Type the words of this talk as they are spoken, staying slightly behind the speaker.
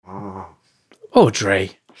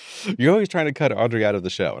Audrey. You're always trying to cut Audrey out of the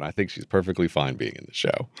show, and I think she's perfectly fine being in the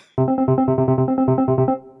show.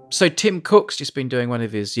 So Tim Cook's just been doing one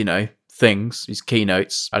of his, things, his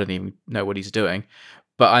keynotes. I don't even know what he's doing.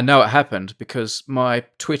 But I know it happened because my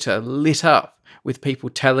Twitter lit up with people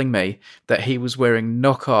telling me that he was wearing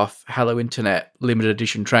knockoff Hello Internet limited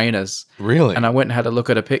edition trainers. Really? And I went and had a look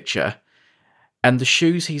at a picture. And the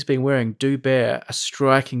shoes he's been wearing do bear a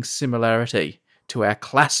striking similarity to our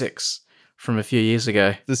classics from a few years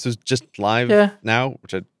ago. This was just live now,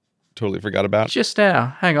 which I totally forgot about. Just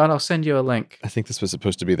now. Hang on, I'll send you a link. I think this was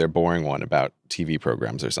supposed to be their boring one about TV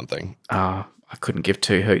programs or something. Oh, I couldn't give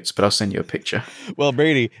two hoots, but I'll send you a picture. Well,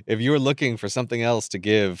 Brady, if you were looking for something else to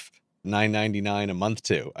give $9.99 a month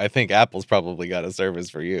to, I think Apple's probably got a service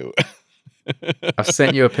for you. I've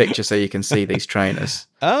sent you a picture so you can see these trainers.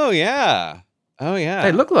 Oh, yeah. Oh, yeah.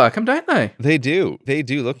 They look like them, don't they? They do. They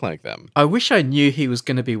do look like them. I wish I knew he was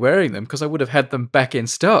going to be wearing them because I would have had them back in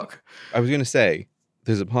stock. I was going to say,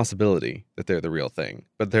 there's a possibility that they're the real thing,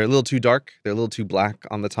 but they're a little too dark. They're a little too black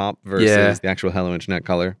on the top versus the actual Hello Internet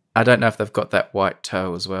color. I don't know if they've got that white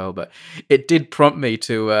toe as well, but it did prompt me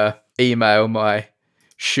to email my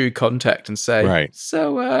shoe contact and say, right.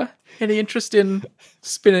 So, any interest in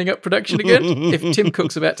spinning up production again? If Tim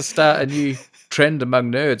Cook's about to start a new trend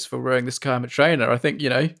among nerds for wearing this Karma trainer, I think,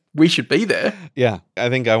 we should be there. Yeah, I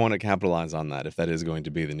think I want to capitalize on that if that is going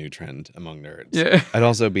to be the new trend among nerds. Yeah. I'd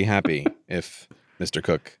also be happy if Mr.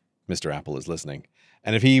 Cook, Mr. Apple is listening.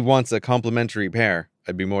 And if he wants a complimentary pair,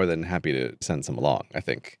 I'd be more than happy to send some along. I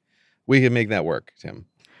think we can make that work, Tim.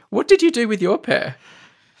 What did you do with your pair?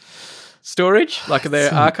 Storage? Like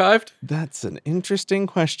they're archived? That's an interesting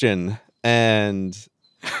question. And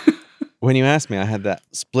when you asked me, I had that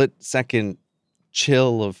split-second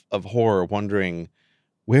chill of horror wondering,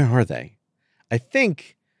 where are they? I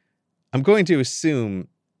think I'm going to assume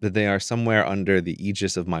that they are somewhere under the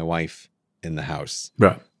aegis of my wife in the house.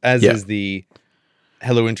 Right. As is the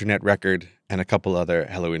Hello Internet record and a couple other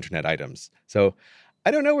Hello Internet items. So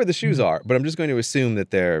I don't know where the shoes are, but I'm just going to assume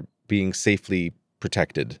that they're being safely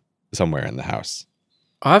protected somewhere in the house.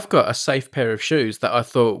 I've got a safe pair of shoes that I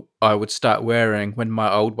thought I would start wearing when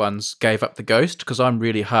my old ones gave up the ghost, because I'm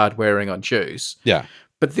really hard wearing on shoes. Yeah.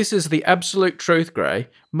 But this is the absolute truth, Gray.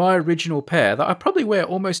 My original pair that I probably wear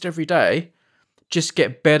almost every day just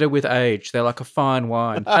get better with age. They're like a fine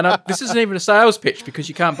wine. And this isn't even a sales pitch because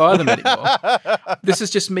you can't buy them anymore. This is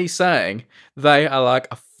just me saying they are like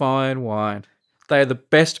a fine wine. They are the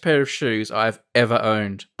best pair of shoes I've ever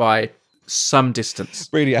owned by some distance.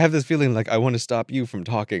 Brady, I have this feeling like I want to stop you from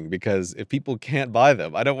talking because if people can't buy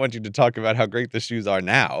them, I don't want you to talk about how great the shoes are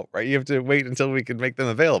now, right? You have to wait until we can make them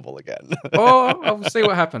available again. Or I'll see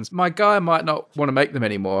what happens. My guy might not want to make them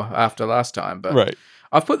anymore after last time, but right.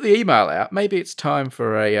 I've put the email out. Maybe it's time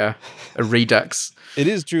for a redux. It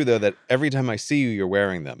is true, though, that every time I see you, you're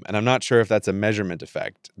wearing them. And I'm not sure if that's a measurement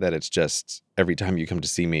effect, that it's just every time you come to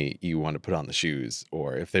see me, you want to put on the shoes,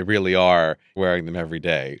 or if they really are wearing them every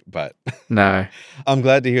day. But no. I'm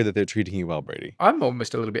glad to hear that they're treating you well, Brady. I'm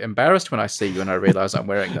almost a little bit embarrassed when I see you and I realize I'm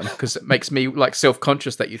wearing them because it makes me like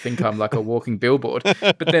self-conscious that you think I'm like a walking billboard.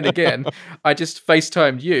 But then again, I just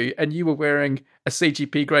FaceTimed you and you were wearing a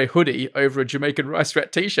CGP Grey hoodie over a Jamaican Rice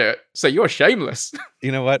Rat t-shirt. So you're shameless.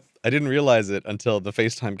 You know what? I didn't realize it until the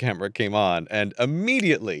FaceTime camera came on. And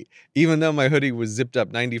immediately, even though my hoodie was zipped up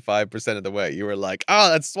 95% of the way, you were like, oh,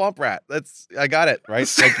 that's Swamp Rat. I got it,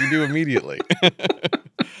 right? Like you do immediately.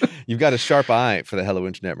 You've got a sharp eye for the Hello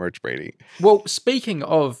Internet merch, Brady. Well, speaking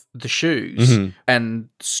of the shoes and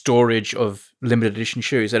storage of limited edition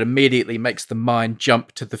shoes, it immediately makes the mind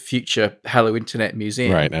jump to the future Hello Internet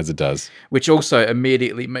Museum. Right, as it does. Which also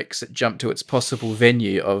immediately makes it jump to its possible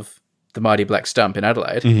venue of the Mighty Black Stump in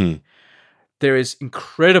Adelaide. There is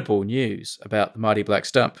incredible news about the Mighty Black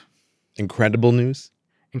Stump. Incredible news?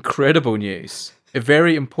 Incredible news.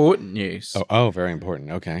 Very important news. Oh, very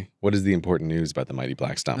important. Okay. What is the important news about the Mighty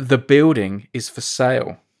Black Stump? The building is for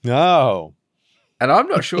sale. No. And I'm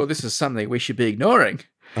not sure this is something we should be ignoring.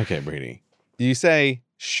 Okay, Brady. You say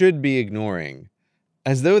should be ignoring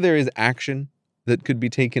as though there is action that could be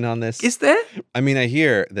taken on this. Is there? I mean, I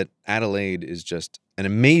hear that Adelaide is just an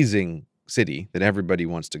amazing city that everybody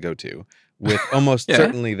wants to go to with almost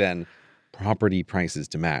certainly then property prices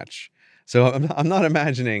to match. So I'm not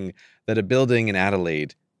imagining that a building in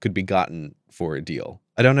Adelaide could be gotten for a deal.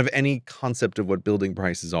 I don't have any concept of what building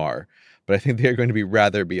prices are, but I think they're going to be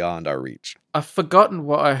rather beyond our reach. I've forgotten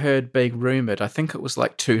what I heard being rumored. I think it was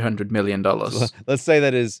like $200 million. Let's say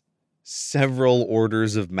that is several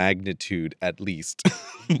orders of magnitude at least,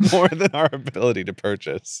 more than our ability to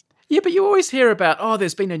purchase. Yeah, but you always hear about,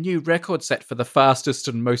 there's been a new record set for the fastest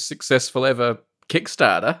and most successful ever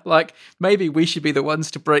Kickstarter. Like, maybe we should be the ones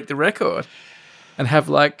to break the record and have,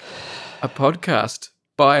 like, a podcast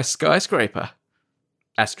by a skyscraper.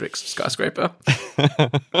 Asterisk skyscraper.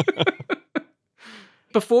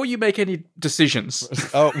 Before you make any decisions.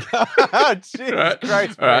 Oh, Jesus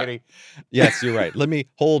Christ, Brady. Right. Yes, you're right. Let me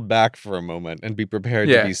hold back for a moment and be prepared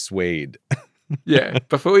to be swayed. Yeah,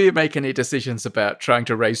 before you make any decisions about trying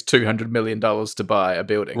to raise $200 million to buy a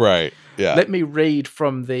building. Right, yeah. Let me read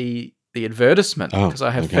from the advertisement, because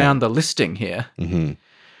I have found the listing here. Mm-hmm.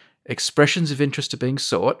 Expressions of interest are being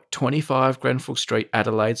sought. 25 Grenfell Street,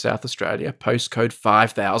 Adelaide, South Australia, postcode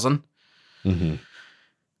 5000. Mm-hmm.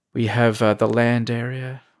 We have the land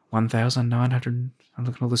area, 1,900. I'm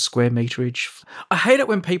looking at all the square meterage. I hate it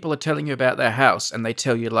when people are telling you about their house and they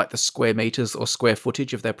tell you like the square meters or square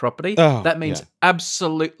footage of their property. That means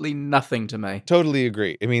absolutely nothing to me. Totally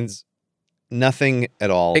agree. It means nothing at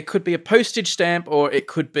all. It could be a postage stamp or it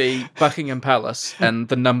could be Buckingham Palace, and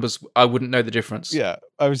the numbers, I wouldn't know the difference. Yeah.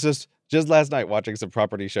 I was just last night watching some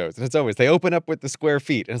property shows, and it's always, they open up with the square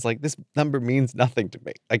feet, and it's like, this number means nothing to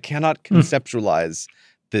me. I cannot conceptualize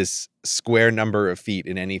this square number of feet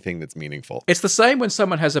in anything that's meaningful. It's the same when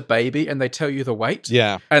someone has a baby and they tell you the weight.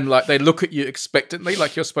 Yeah. And like they look at you expectantly,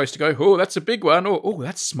 like you're supposed to go, oh, that's a big one, or oh,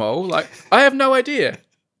 that's small. Like, I have no idea.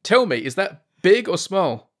 Tell me, is that big or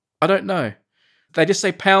small? I don't know. They just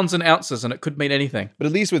say pounds and ounces, and it could mean anything. But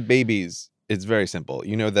at least with babies, it's very simple.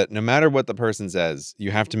 You know that no matter what the person says,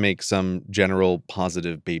 you have to make some general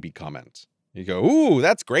positive baby comment. You go, ooh,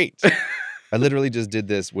 that's great. I literally just did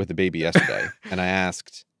this with a baby yesterday, and I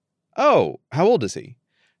asked, oh, how old is he?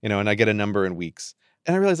 You know, and I get a number in weeks.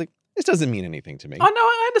 And I realized, like, this doesn't mean anything to me. I know,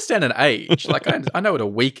 I understand an age. Like, I know what a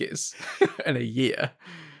week is and a year.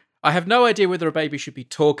 I have no idea whether a baby should be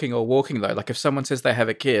talking or walking, though. Like, if someone says they have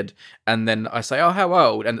a kid, and then I say, oh, how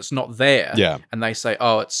old? And it's not there. Yeah. And they say,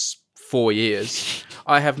 oh, it's 4 years.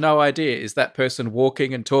 I have no idea. Is that person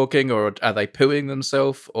walking and talking, or are they pooing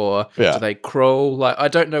themselves, or do they crawl? Like, I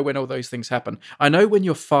don't know when all those things happen. I know when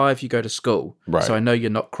you're 5, you go to school. Right. So I know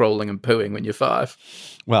you're not crawling and pooing when you're 5.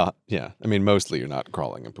 Well, yeah. I mean, mostly you're not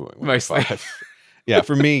crawling and pooing when mostly. You're 5. Yeah,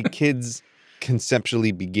 for me, kids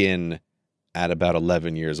conceptually begin at about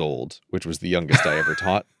 11 years old, which was the youngest I ever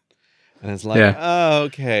taught. And it's like, oh,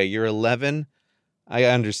 okay, you're 11. I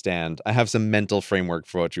understand. I have some mental framework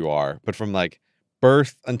for what you are. But from like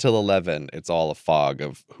birth until 11, it's all a fog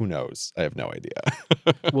of who knows. I have no idea.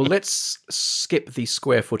 Well, let's skip the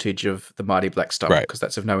square footage of the Mighty Black Stump, because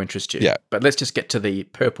that's of no interest to you. Yeah. But let's just get to the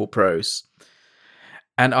purple prose.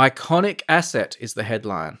 An iconic asset is the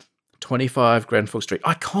headline. 25 Grenfell Street.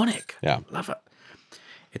 Iconic. Yeah. Love it.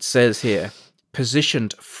 It says here,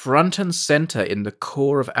 positioned front and centre in the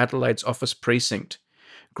core of Adelaide's office precinct,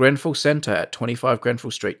 Grenfell Centre at 25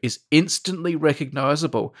 Grenfell Street is instantly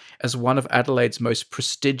recognisable as one of Adelaide's most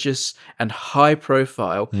prestigious and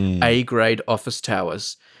high-profile A-grade office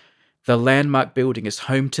towers. The landmark building is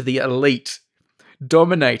home to the elite,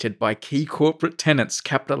 dominated by key corporate tenants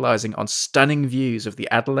capitalising on stunning views of the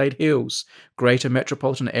Adelaide Hills, greater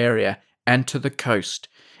metropolitan area, and to the coast,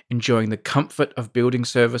 enjoying the comfort of building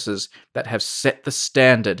services that have set the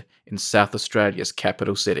standard in South Australia's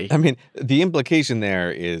capital city. I mean, the implication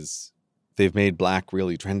there is they've made black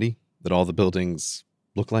really trendy, that all the buildings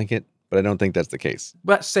look like it, but I don't think that's the case.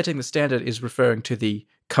 But setting the standard is referring to the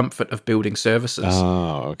comfort of building services.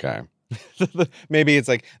 Oh, okay. Maybe it's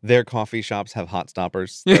like their coffee shops have hot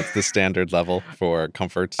stoppers. That's the standard level for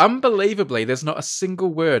comfort. Unbelievably, there's not a single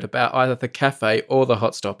word about either the cafe or the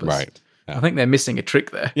hot stoppers. Right. Yeah. I think they're missing a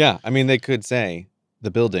trick there. Yeah. I mean, they could say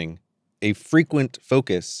the building, a frequent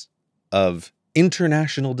focus of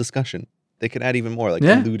international discussion. They could add even more, like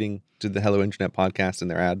alluding to the Hello Internet podcast in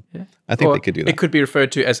their ad. Yeah. I think they could do that. It could be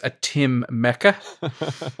referred to as a Tim Mecca.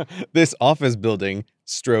 This office building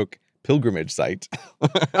stroke pilgrimage site.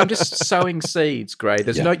 I'm just sowing seeds, Gray.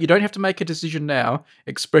 There's you don't have to make a decision now.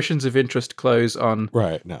 Expressions of interest close on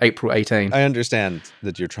April 18. I understand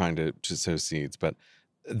that you're trying to sow seeds, but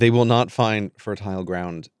they will not find fertile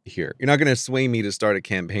ground here. You're not going to sway me to start a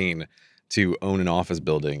campaign to own an office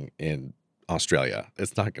building in Australia.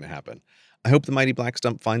 It's not going to happen. I hope the Mighty Black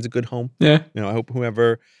Stump finds a good home. Yeah. You know, I hope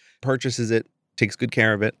whoever purchases it takes good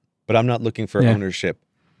care of it, but I'm not looking for ownership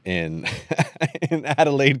in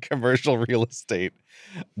Adelaide commercial real estate.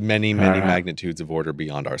 Many magnitudes of order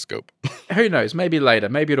beyond our scope. Who knows? Maybe later.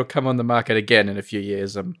 Maybe it'll come on the market again in a few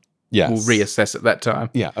years. We'll reassess at that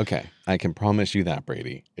time. Yeah, okay. I can promise you that,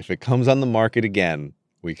 Brady. If it comes on the market again,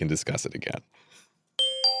 we can discuss it again.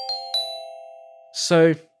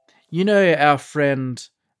 So, you know our friend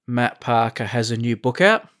Matt Parker has a new book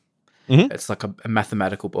out? Mhm. It's like a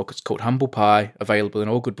mathematical book. It's called Humble Pie, available in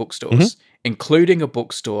all good bookstores, including a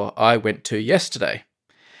bookstore I went to yesterday.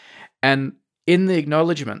 And in the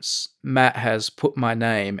acknowledgements, Matt has put my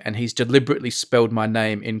name, and he's deliberately spelled my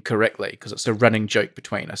name incorrectly because it's a running joke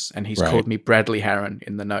between us. And he's Right. called me Bradley Harron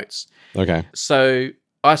in the notes. Okay. So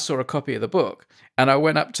I saw a copy of the book, and I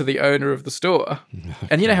went up to the owner of the store.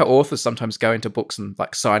 And you know how authors sometimes go into books and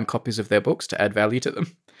like sign copies of their books to add value to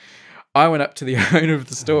them? I went up to the owner of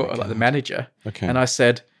the store, like the manager, Okay. and I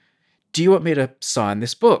said, "Do you want me to sign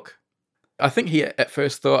this book?" I think he at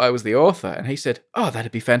first thought I was the author, and he said, "Oh,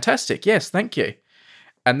 that'd be fantastic. Yes, thank you."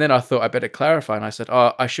 And then I thought I better clarify, and I said,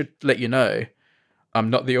 "Oh, I should let you know I'm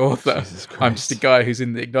not the author. Jesus I'm just a Christ. guy who's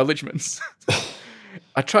in the acknowledgements."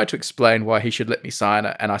 I tried to explain why he should let me sign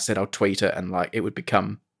it, and I said I'll tweet it and like it would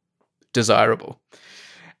become desirable.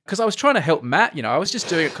 Because I was trying to help Matt, I was just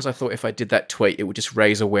doing it because I thought if I did that tweet, it would just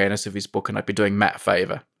raise awareness of his book, and I'd be doing Matt a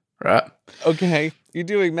favor, right? Okay, you're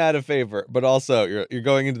doing Matt a favor, but also you're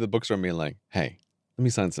going into the bookstore and being like, "Hey, let me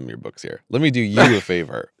sign some of your books here. Let me do you a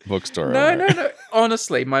favor, bookstore No, owner." no.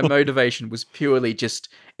 Honestly, my motivation was purely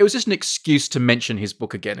it was just an excuse to mention his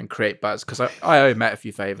book again and create buzz, because I owe Matt a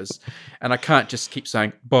few favors, and I can't just keep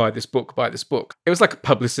saying, buy this book, buy this book. It was like a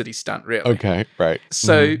publicity stunt, really. Okay, right.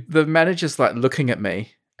 So the manager's like looking at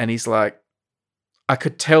me, and he's like, I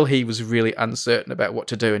could tell he was really uncertain about what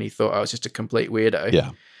to do, and he thought I was just a complete weirdo.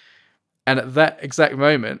 Yeah. And at that exact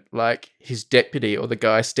moment, like his deputy or the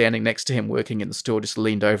guy standing next to him working in the store just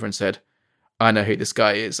leaned over and said, "I know who this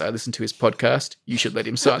guy is. I listened to his podcast. You should let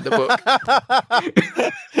him sign the book."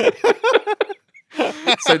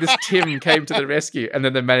 So this Tim came to the rescue, and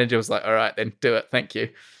then the manager was like, "All right, then do it. Thank you."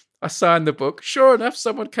 I signed the book. Sure enough,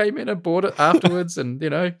 someone came in and bought it afterwards, and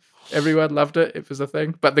everyone loved it. It was a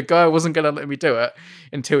thing. But the guy wasn't going to let me do it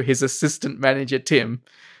until his assistant manager, Tim,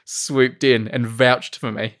 swooped in and vouched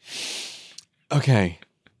for me. Okay.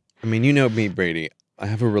 I mean, you know me, Brady. I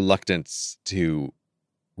have a reluctance to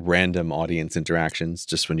random audience interactions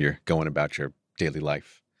just when you're going about your daily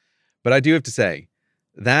life. But I do have to say,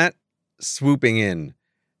 that swooping in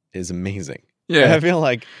is amazing. Yeah. I feel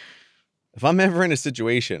like if I'm ever in a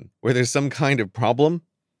situation where there's some kind of problem,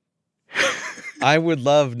 I would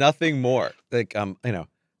love nothing more. Like,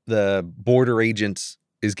 the border agent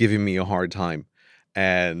is giving me a hard time.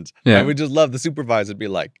 And I would just love the supervisor to be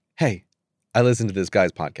like, "Hey, I listened to this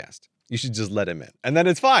guy's podcast. You should just let him in." And then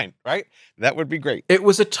it's fine, right? That would be great. It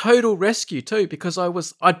was a total rescue too, because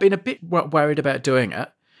I'd been a bit worried about doing it.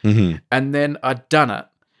 Mm-hmm. And then I'd done it,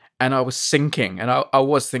 and I was sinking, and I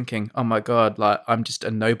was thinking, oh my God, like I'm just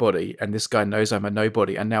a nobody, and this guy knows I'm a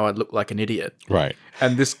nobody, and now I look like an idiot. Right.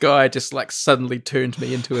 And this guy just like suddenly turned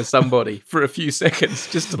me into a somebody for a few seconds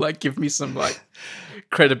just to like give me some like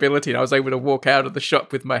credibility, and I was able to walk out of the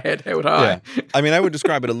shop with my head held high. Yeah. I mean, I would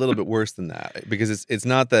describe it a little bit worse than that, because it's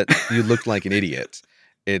not that you look like an idiot.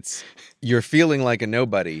 It's you're feeling like a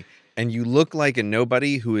nobody, and you look like a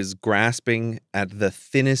nobody who is grasping at the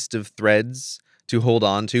thinnest of threads to hold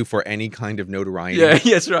on to for any kind of notoriety. Yeah,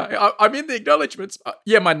 yes, right. I'm in the acknowledgements.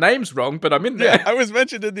 Yeah, my name's wrong, but I'm in there. Yeah, I was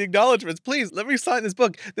mentioned in the acknowledgements. Please let me sign this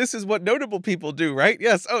book. This is what notable people do, right?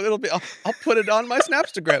 Yes. Oh, it'll be. I'll put it on my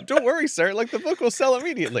Snapstagram. Don't worry, sir. Like the book will sell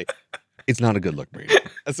immediately. It's not a good look, Brady.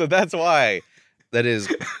 So that's why that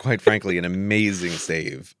is, quite frankly, an amazing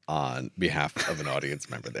save on behalf of an audience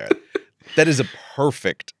member there. That is a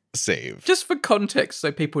perfect save. Just for context,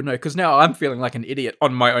 so people know, because now I'm feeling like an idiot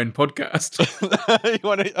on my own podcast.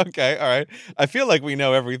 Okay, all right. I feel like we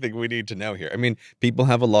know everything we need to know here. I mean, people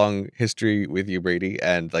have a long history with you, Brady,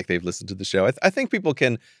 and like they've listened to the show. I think people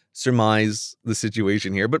can surmise the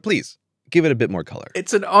situation here, but please give it a bit more color.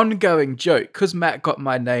 It's an ongoing joke, because Matt got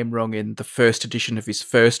my name wrong in the first edition of his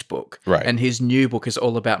first book, Right. And his new book is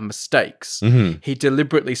all about mistakes. Mm-hmm. He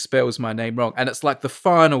deliberately spells my name wrong, and it's like the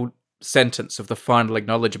final sentence of the final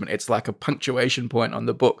acknowledgement. It's like a punctuation point on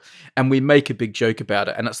the book, and we make a big joke about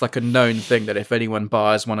it, and it's like a known thing that if anyone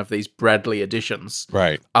buys one of these Bradley editions,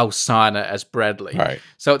 Right. I'll sign it as Bradley. Right.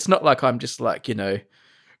 So it's not like I'm just like,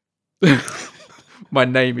 my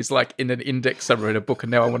name is like in an index somewhere in a book, and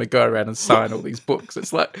now I want to go around and sign all these books.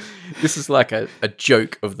 It's like, this is like a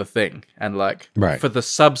joke of the thing. And like, Right. for the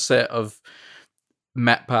subset of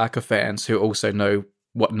Matt Parker fans who also know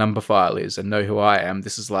what Numberphile is and know who I am,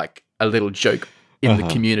 this is like a little joke in the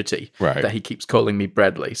community, Right. that he keeps calling me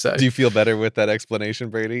Bradley. So Do you feel better with that explanation,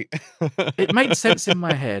 Brady? it made sense in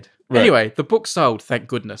my head. Right. Anyway, the book sold, thank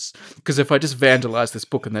goodness. Because if I just vandalized this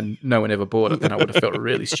book and then no one ever bought it, then I would have felt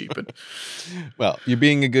really stupid. Well, you're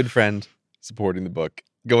being a good friend, supporting the book,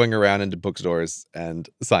 going around into bookstores and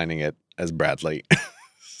signing it as Bradley.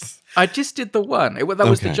 I just did the one. That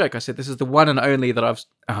was the Okay. joke. I said, this is the one and only that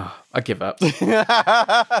I give up.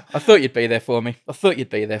 I thought you'd be there for me.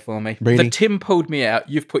 Brady. The Tim pulled me out.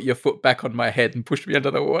 You've put your foot back on my head and pushed me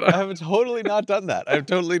under the water. I have totally not done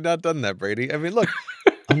that. Brady. I mean, look,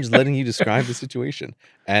 I'm just letting you describe the situation.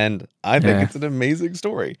 And I think it's an amazing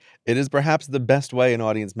story. It is perhaps the best way an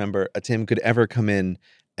audience member, a Tim, could ever come in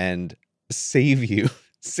and save you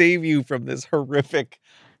from this horrific,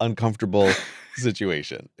 uncomfortable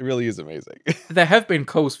situation. It really is amazing. There have been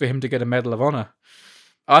calls for him to get a Medal of Honor.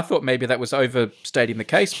 I thought maybe that was overstating the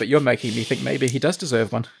case, but you're making me think maybe he does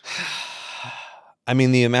deserve one. I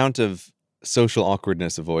mean, the amount of social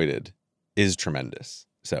awkwardness avoided is tremendous.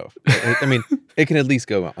 So, I mean, it can at least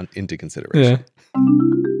go into consideration. Yeah.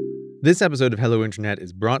 This episode of Hello Internet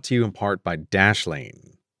is brought to you in part by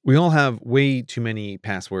Dashlane. We all have way too many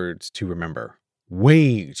passwords to remember.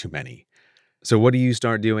 Way too many. So what do you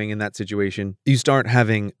start doing in that situation? You start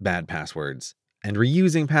having bad passwords and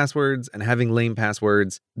reusing passwords and having lame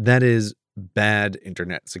passwords. That is bad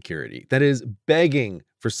internet security. That is begging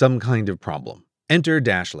for some kind of problem. Enter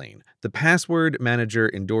Dashlane, the password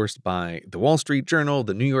manager endorsed by the Wall Street Journal,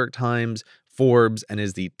 the New York Times, Forbes, and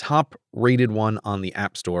is the top-rated one on the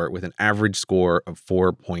App Store with an average score of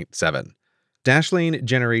 4.7. Dashlane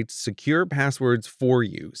generates secure passwords for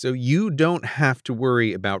you, so you don't have to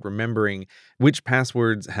worry about remembering which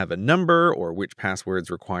passwords have a number or which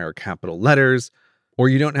passwords require capital letters, or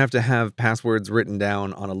you don't have to have passwords written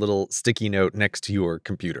down on a little sticky note next to your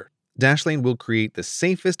computer. Dashlane will create the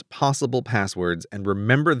safest possible passwords and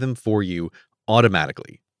remember them for you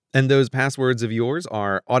automatically. And those passwords of yours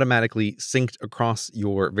are automatically synced across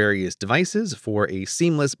your various devices for a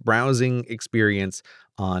seamless browsing experience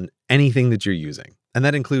on anything that you're using. And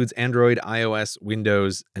that includes Android, iOS,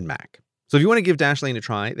 Windows, and Mac. So if you want to give Dashlane a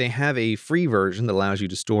try, they have a free version that allows you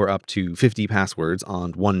to store up to 50 passwords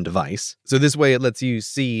on one device. So this way it lets you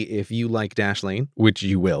see if you like Dashlane, which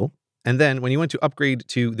you will. And then when you want to upgrade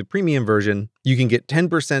to the premium version, you can get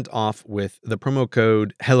 10% off with the promo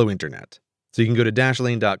code HelloInternet. So you can go to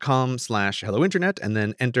dashlane.com/HelloInternet and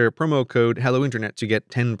then enter promo code HelloInternet to get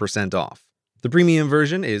 10% off. The premium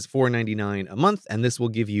version is $4.99 a month, and this will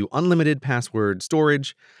give you unlimited password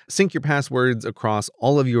storage, sync your passwords across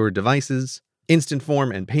all of your devices, instant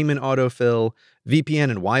form and payment autofill,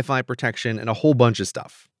 VPN and Wi-Fi protection, and a whole bunch of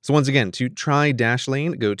stuff. So once again, to try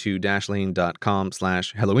Dashlane, go to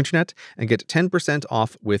dashlane.com/HelloInternet and get 10%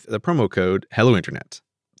 off with the promo code HelloInternet.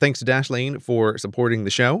 Thanks to Dashlane for supporting the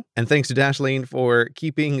show, and thanks to Dashlane for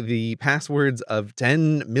keeping the passwords of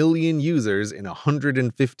 10 million users in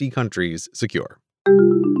 150 countries secure.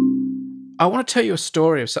 I want to tell you a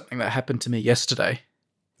story of something that happened to me yesterday.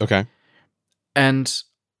 Okay. And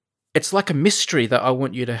it's like a mystery that I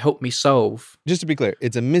want you to help me solve. Just to be clear,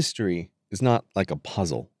 it's a mystery. It's not like a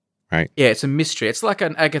puzzle, right? Yeah, it's a mystery. It's like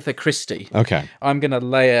an Agatha Christie. Okay. I'm going to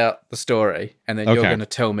lay out the story, and then you're going to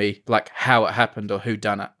tell me like how it happened or who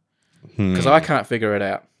done it. Because I can't figure it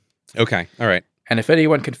out. Okay, all right. And if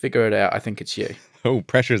anyone can figure it out, I think it's you. Oh,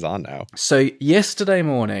 pressure's on now. So yesterday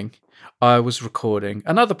morning, I was recording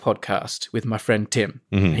another podcast with my friend Tim.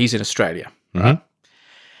 Mm-hmm. He's in Australia, right?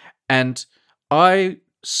 And I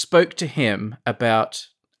spoke to him about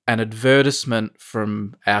an advertisement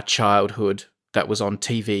from our childhood that was on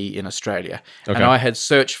TV in Australia. Okay. And I had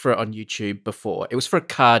searched for it on YouTube before. It was for a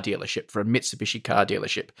car dealership, for a Mitsubishi car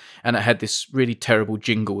dealership. And it had this really terrible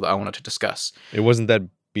jingle that I wanted to discuss. It wasn't that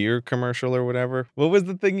beer commercial or whatever? What was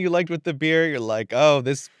the thing you liked with the beer? You're like, oh,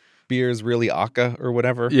 this beer is really Aka or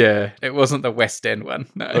whatever? Yeah, it wasn't the West End one.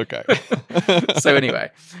 No. Okay. So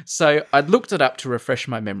anyway, I looked it up to refresh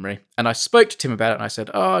my memory. And I spoke to Tim about it and I said,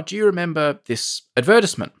 oh, do you remember this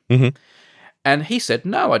advertisement? Mm-hmm. And he said,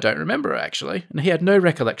 no, I don't remember it, actually. And he had no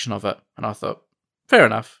recollection of it. And I thought, fair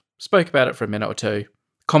enough. Spoke about it for a minute or two.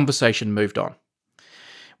 Conversation moved on.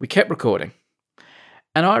 We kept recording.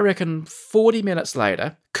 And I reckon 40 minutes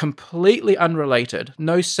later, completely unrelated,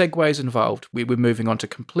 no segues involved, we were moving on to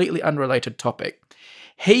completely unrelated topic.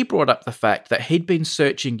 He brought up the fact that he'd been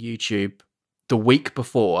searching YouTube the week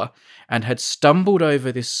before and had stumbled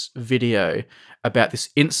over this video about this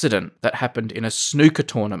incident that happened in a snooker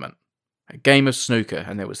tournament. A game of snooker,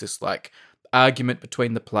 and there was this like argument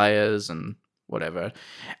between the players and whatever.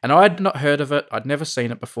 And I'd not heard of it. I'd never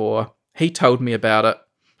seen it before. He told me about it.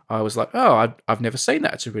 I was like, oh, I've never seen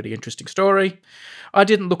that. It's a really interesting story. I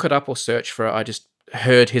didn't look it up or search for it. I just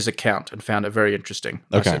heard his account and found it very interesting.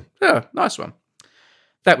 Okay. I said, oh, nice one.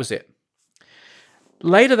 That was it.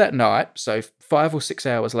 Later that night, so 5 or 6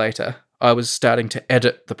 hours later, I was starting to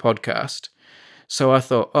edit the podcast. So I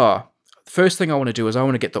thought, first thing I want to do is I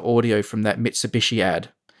want to get the audio from that Mitsubishi ad.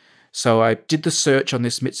 So I did the search on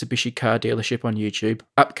this Mitsubishi car dealership on YouTube.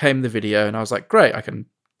 Up came the video, and I was like, great, I can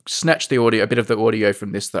snatch the audio, a bit of the audio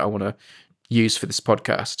from this that I want to use for this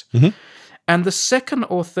podcast. Mm-hmm. And the second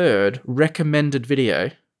or third recommended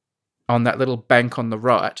video on that little bank on the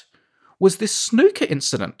right was this snooker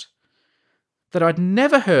incident that I'd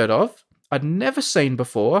never heard of, I'd never seen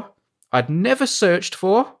before, I'd never searched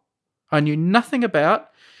for, I knew nothing about.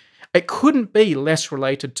 It couldn't be less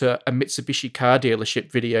related to a Mitsubishi car dealership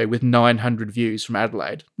video with 900 views from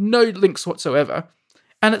Adelaide. No links whatsoever.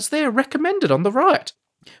 And it's there recommended on the right.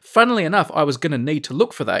 Funnily enough, I was going to need to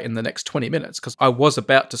look for that in the next 20 minutes because I was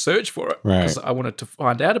about to search for it because I wanted to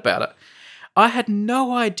find out about it. I had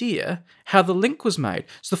no idea how the link was made.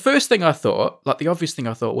 So the first thing I thought, like the obvious thing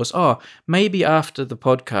I thought was, maybe after the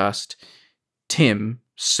podcast, Tim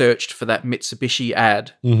searched for that Mitsubishi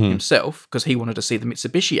ad himself because he wanted to see the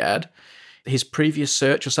Mitsubishi ad. His previous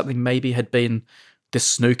search or something maybe had been this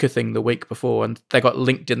snooker thing the week before and they got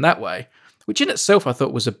linked in that way, which in itself I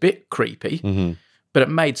thought was a bit creepy, but it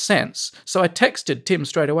made sense. So I texted Tim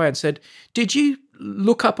straight away and said, did you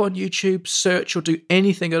look up on YouTube, search or do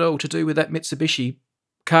anything at all to do with that Mitsubishi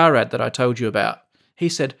car ad that I told you about? He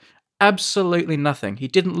said, absolutely nothing. He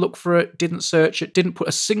didn't look for it, didn't search it, didn't put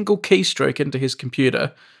a single keystroke into his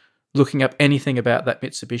computer looking up anything about that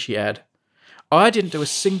Mitsubishi ad. I didn't do a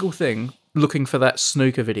single thing looking for that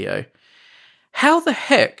snooker video. How the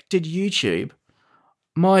heck did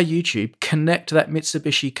my YouTube, connect that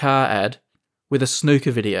Mitsubishi car ad with a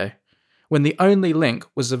snooker video when the only link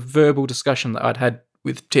was a verbal discussion that I'd had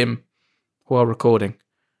with Tim while recording?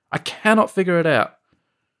 I cannot figure it out.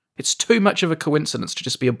 It's too much of a coincidence to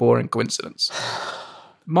just be a boring coincidence.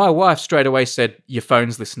 My wife straight away said, your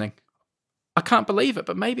phone's listening. I can't believe it,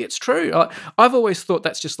 but maybe it's true. I've always thought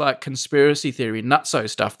that's just like conspiracy theory, nutso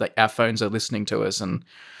stuff that our phones are listening to us.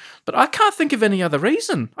 But I can't think of any other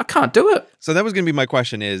reason. I can't do it. So that was going to be my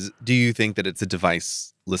question is, do you think that it's a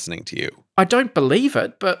device listening to you? I don't believe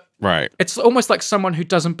it, but right. It's almost like someone who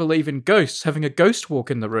doesn't believe in ghosts having a ghost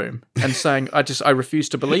walk in the room and saying, I refuse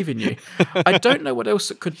to believe in you. I don't know what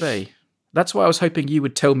else it could be. That's why I was hoping you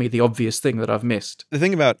would tell me the obvious thing that I've missed. The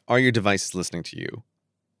thing about, are your devices listening to you?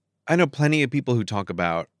 I know plenty of people who talk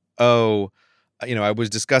about, I was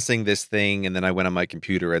discussing this thing and then I went on my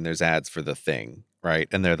computer and there's ads for the thing, right?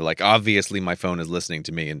 And they're like, obviously my phone is listening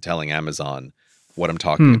to me and telling Amazon what I'm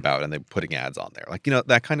talking about and they're putting ads on there. Like,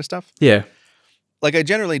 that kind of stuff. Yeah. Like, I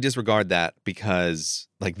generally disregard that because,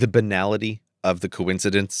 like, the banality of the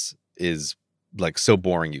coincidence is, like, so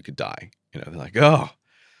boring you could die. They're like,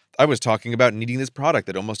 I was talking about needing this product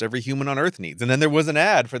that almost every human on Earth needs. And then there was an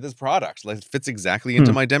ad for this product. Like, it fits exactly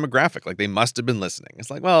into my demographic. Like, they must have been listening.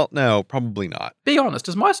 It's like, well, no, probably not. Be honest.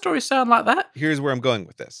 Does my story sound like that? Here's where I'm going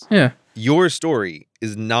with this. Yeah. Your story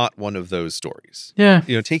is not one of those stories. Yeah.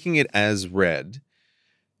 Taking it as read,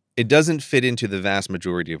 it doesn't fit into the vast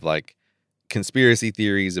majority of, like, conspiracy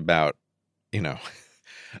theories about,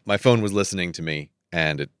 my phone was listening to me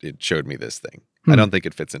and it showed me this thing. I don't think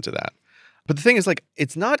it fits into that. But the thing is, like,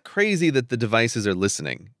 it's not crazy that the devices are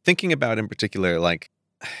listening. Thinking about in particular, like,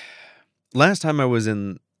 last time I was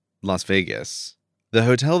in Las Vegas, the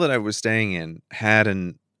hotel that I was staying in had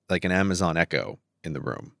an Amazon Echo in the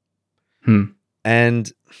room.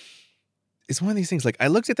 And it's one of these things, like, I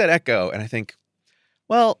looked at that Echo and I think,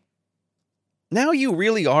 well, now you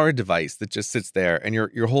really are a device that just sits there and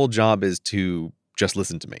your whole job is to just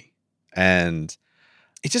listen to me. And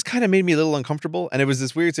it just kind of made me a little uncomfortable. And it was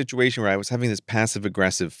this weird situation where I was having this passive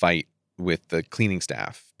aggressive fight with the cleaning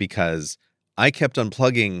staff because I kept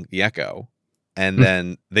unplugging the Echo and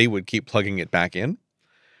then they would keep plugging it back in,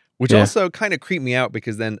 which also kind of creeped me out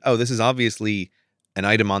because then, this is obviously an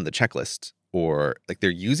item on the checklist or like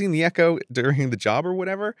they're using the Echo during the job or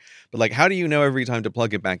whatever. But like, how do you know every time to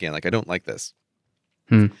plug it back in? Like, I don't like this.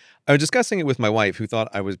 I was discussing it with my wife who thought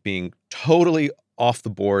I was being totally off the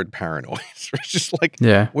board paranoid. Just like,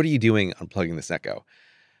 what are you doing unplugging this Echo?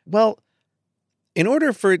 Well, in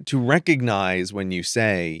order for it to recognize when you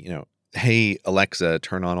say, hey, Alexa,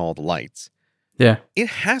 turn on all the lights. Yeah. It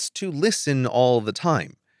has to listen all the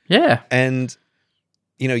time. Yeah. And,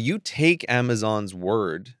 you take Amazon's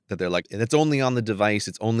word that they're like, it's only on the device.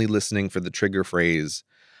 It's only listening for the trigger phrase.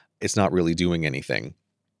 It's not really doing anything.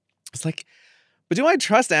 It's like, but do I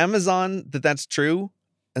trust Amazon that that's true?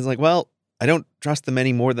 It's like, well, I don't trust them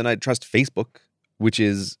any more than I trust Facebook, which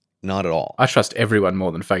is not at all. I trust everyone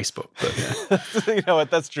more than Facebook. But You know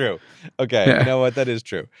what? That's true. Okay. You know what? That is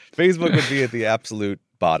true. Facebook would be at the absolute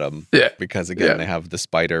bottom because, again, they have the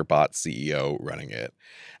spider bot CEO running it.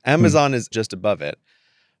 Amazon is just above it.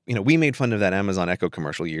 We made fun of that Amazon Echo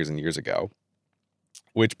commercial years and years ago.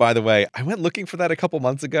 Which, by the way, I went looking for that a couple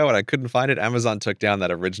months ago and I couldn't find it. Amazon took down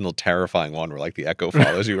that original terrifying one where like the Echo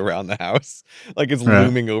follows you around the house. Like it's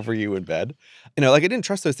looming over you in bed. Like I didn't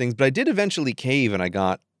trust those things, but I did eventually cave and I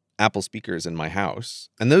got Apple speakers in my house.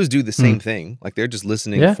 And those do the same thing. Like they're just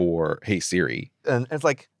listening for, hey, Siri. And it's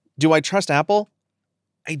like, do I trust Apple?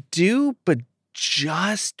 I do, but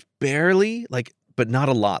just barely. Like, but not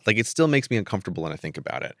a lot. Like it still makes me uncomfortable when I think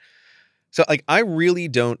about it. So like, I really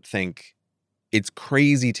don't think it's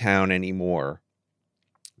crazy town anymore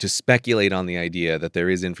to speculate on the idea that there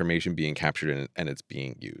is information being captured and it's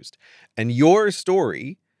being used. And your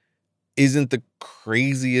story isn't the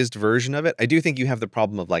craziest version of it. I do think you have the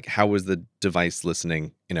problem of like, how was the device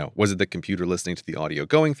listening? Was it the computer listening to the audio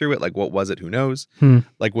going through it? Like, what was it? Who knows?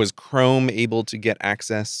 Like, was Chrome able to get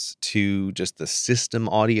access to just the system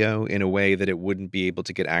audio in a way that it wouldn't be able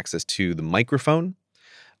to get access to the microphone?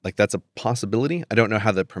 Like, that's a possibility. I don't know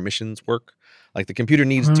how the permissions work. Like the computer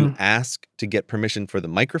needs to ask to get permission for the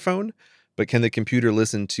microphone, but can the computer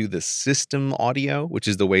listen to the system audio, which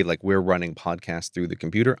is the way like we're running podcasts through the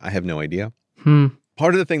computer? I have no idea.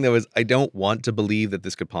 Part of the thing though is I don't want to believe that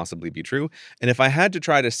this could possibly be true. And if I had to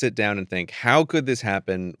try to sit down and think, how could this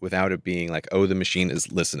happen without it being like, oh, the machine is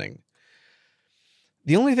listening?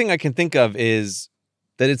 The only thing I can think of is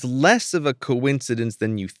that it's less of a coincidence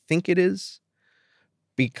than you think it is,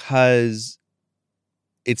 because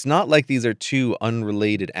it's not like these are two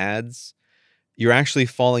unrelated ads. You're actually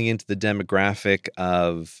falling into the demographic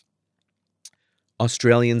of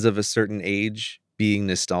Australians of a certain age being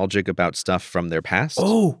nostalgic about stuff from their past.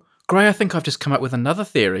 Oh, Gray, I think I've just come up with another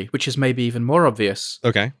theory, which is maybe even more obvious.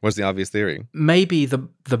 Okay, what's the obvious theory? Maybe the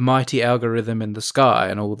mighty algorithm in the sky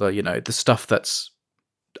and all the, the stuff that's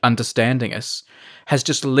understanding us has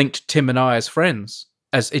just linked Tim and I as friends,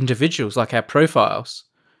 as individuals, like our profiles.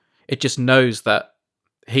 It just knows that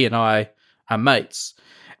he and I are mates,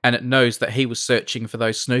 and it knows that he was searching for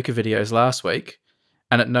those snooker videos last week,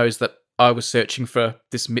 and it knows that I was searching for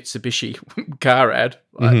this Mitsubishi car ad,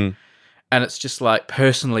 and it's just like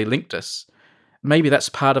personally linked us. Maybe that's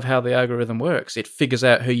part of how the algorithm works. It figures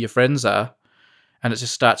out who your friends are, and it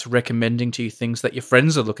just starts recommending to you things that your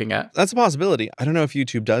friends are looking at. That's a possibility. I don't know if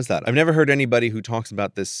YouTube does that. I've never heard anybody who talks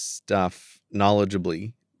about this stuff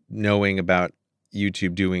knowledgeably, knowing about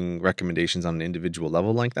YouTube doing recommendations on an individual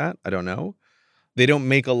level like that. I don't know. They don't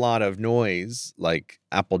make a lot of noise like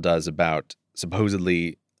Apple does about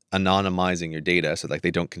supposedly anonymizing your data, so like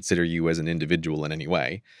they don't consider you as an individual in any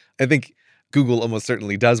way. I think Google almost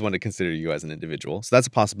certainly does want to consider you as an individual. So that's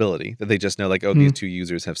a possibility that they just know like, oh, these two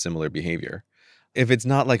users have similar behavior. If it's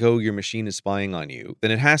not like, oh, your machine is spying on you,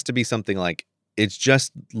 then it has to be something like, it's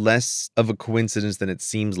just less of a coincidence than it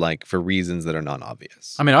seems like for reasons that are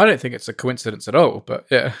non-obvious. I mean, I don't think it's a coincidence at all, but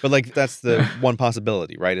yeah. But like, that's the one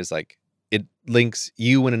possibility, right? Is like, it links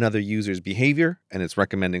you and another user's behavior and it's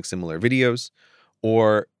recommending similar videos,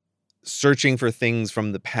 or searching for things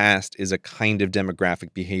from the past is a kind of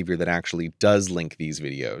demographic behavior that actually does link these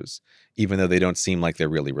videos, even though they don't seem like they're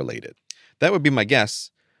really related. That would be my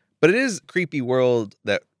guess. But it is a creepy world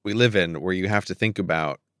that we live in where you have to think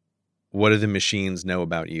about, what do the machines know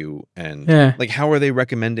about you? And like, how are they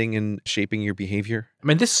recommending and shaping your behavior? I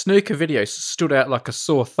mean, this snooker video stood out like a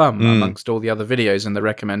sore thumb amongst all the other videos in the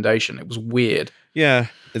recommendation. It was weird. Yeah,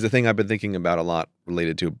 it's a thing I've been thinking about a lot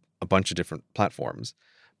related to a bunch of different platforms.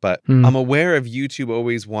 But I'm aware of YouTube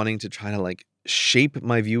always wanting to try to like shape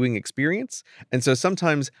my viewing experience. And so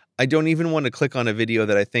sometimes I don't even want to click on a video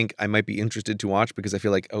that I think I might be interested to watch because I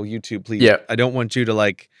feel like, oh, YouTube, please. I don't want you to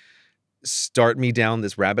like start me down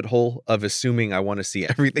this rabbit hole of assuming I want to see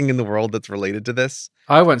everything in the world that's related to this.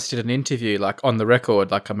 I once did an interview, like on the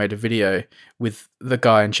record, like I made a video with the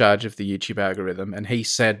guy in charge of the YouTube algorithm, and he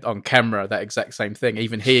said on camera that exact same thing.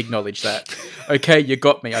 Even he acknowledged that. Okay, you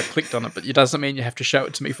got me. I clicked on it, but it doesn't mean you have to show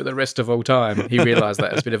it to me for the rest of all time. He realized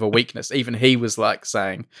that as a bit of a weakness. Even he was like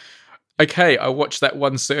saying, okay, I watched that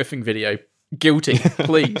one surfing video. Guilty.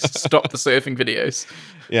 Please stop the surfing videos.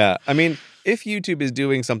 Yeah. I mean, if YouTube is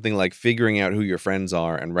doing something like figuring out who your friends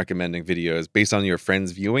are and recommending videos based on your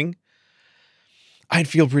friends' viewing, I'd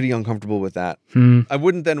feel pretty uncomfortable with that. I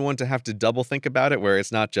wouldn't then want to have to double think about it, where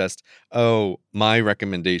it's not just, oh, my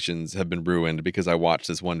recommendations have been ruined because I watched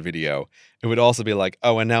this one video. It would also be like,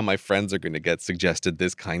 oh, and now my friends are going to get suggested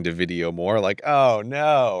this kind of video more. Like, oh,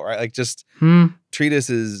 no. Right? Like, just treat us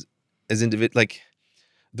as individual. Like,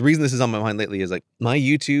 the reason this is on my mind lately is like, my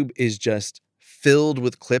YouTube is just filled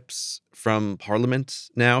with clips from Parliament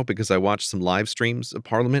now because I watched some live streams of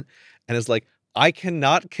Parliament. And it's like, I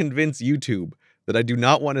cannot convince YouTube that I do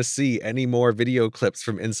not want to see any more video clips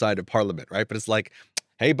from inside of Parliament, right? But it's like,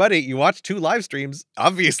 hey, buddy, you watch 2 live streams.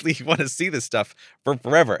 Obviously, you want to see this stuff for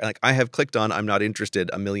forever. And like, I have clicked on I'm not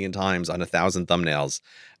interested a million times on 1,000 thumbnails.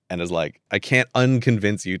 And is like, I can't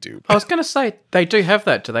unconvince YouTube. I was going to say, they do have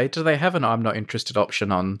that, do they? Do they have an I'm not interested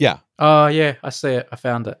option on? Yeah. Oh, yeah, I see it. I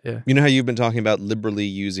found it, yeah. You know how you've been talking about liberally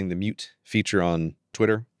using the mute feature on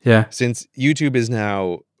Twitter? Yeah. Since YouTube is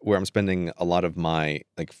now where I'm spending a lot of my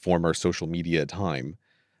like former social media time,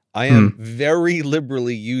 I am very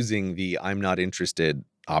liberally using the I'm not interested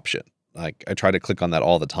option. Like I try to click on that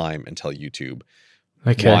all the time and tell YouTube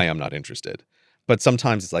why I'm not interested. But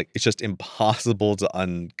sometimes it's like, it's just impossible to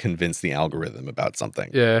unconvince the algorithm about something.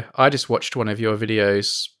 Yeah, I just watched one of your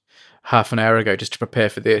videos half an hour ago just to prepare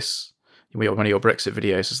for this. One of your Brexit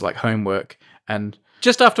videos is like homework. And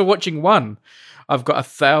just after watching one, I've got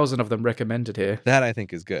 1,000 of them recommended here. That I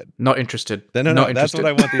think is good. Not interested. No, that's what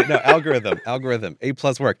I want. Algorithm, A+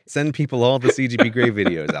 work. Send people all the CGP Grey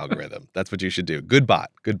videos, algorithm. That's what you should do. Good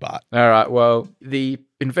bot. All right, well, the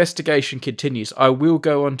investigation continues. I will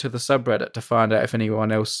go onto the subreddit to find out if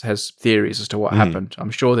anyone else has theories as to what happened.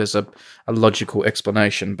 I'm sure there's a logical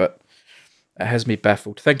explanation, but it has me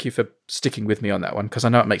baffled. Thank you for sticking with me on that one, because I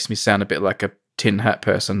know it makes me sound a bit like a tin hat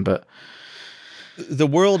person, but... The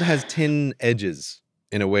world has tin edges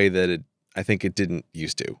in a way that I think it didn't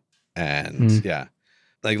used to. And yeah,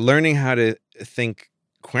 like learning how to think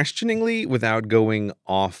questioningly without going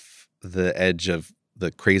off the edge of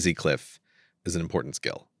the crazy cliff is an important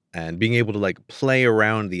skill. And being able to like play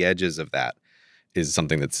around the edges of that is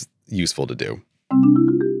something that's useful to do.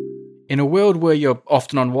 In a world where you're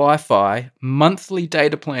often on Wi-Fi, monthly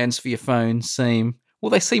data plans for your phone seem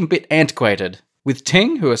a bit antiquated. With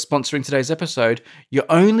Ting, who are sponsoring today's episode, you're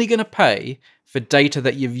only going to pay for data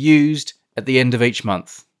that you've used at the end of each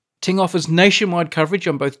month. Ting offers nationwide coverage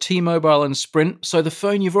on both T-Mobile and Sprint, so the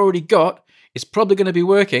phone you've already got is probably going to be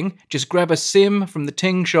working. Just grab a SIM from the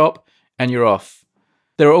Ting shop and you're off.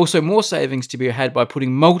 There are also more savings to be had by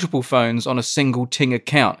putting multiple phones on a single Ting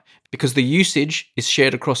account, because the usage is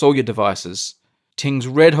shared across all your devices. Ting's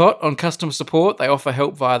red hot on customer support. They offer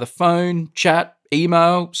help via the phone, chat,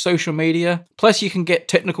 email, social media. Plus, you can get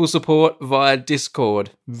technical support via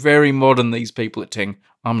Discord. Very modern, these people at Ting.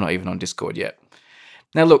 I'm not even on Discord yet.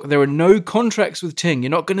 Now, look, there are no contracts with Ting. You're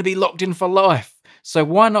not going to be locked in for life. So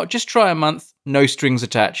why not just try a month, no strings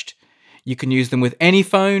attached? You can use them with any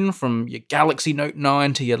phone, from your Galaxy Note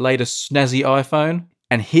 9 to your latest snazzy iPhone.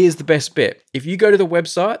 And here's the best bit. If you go to the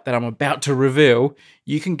website that I'm about to reveal,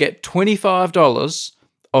 you can get $25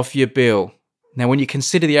 off your bill. Now, when you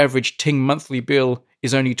consider the average Ting monthly bill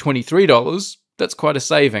is only $23, that's quite a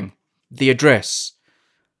saving. The address,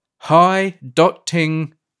 hi.ting.com.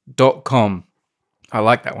 I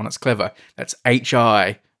like that one, it's clever. That's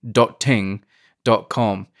hi.ting.com.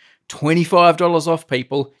 $25 off,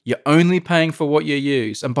 people. You're only paying for what you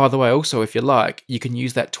use. And by the way, also, if you like, you can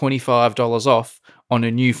use that $25 off on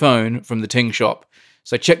a new phone from the Ting shop.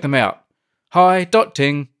 So check them out.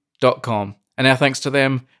 hi.ting.com. And our thanks to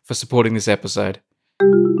them for supporting this episode.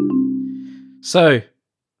 So,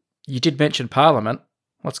 you did mention Parliament.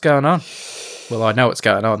 What's going on? Well, I know what's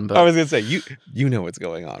going on, but... I was going to say, you know what's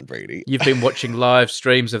going on, Brady. You've been watching live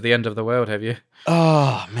streams of the end of the world, have you?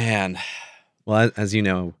 Oh, man. Well, as you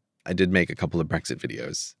know, I did make a couple of Brexit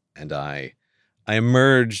videos, and I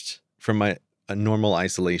emerged from my normal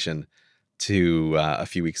isolation to a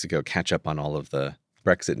few weeks ago catch up on all of the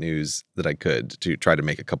Brexit news that I could to try to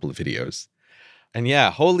make a couple of videos. And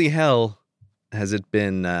yeah, holy hell, has it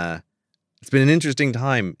been... it's been an interesting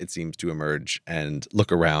time, it seems, to emerge and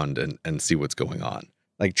look around and see what's going on.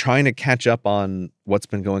 Like, trying to catch up on what's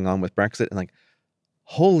been going on with Brexit, and like,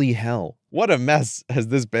 holy hell, what a mess has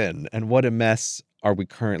this been, and what a mess are we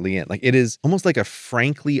currently in? Like, it is almost like a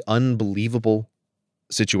frankly unbelievable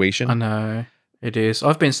situation. I know. It is.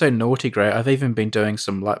 I've been so naughty, Gray. I've even been doing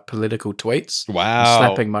some like political tweets. Wow.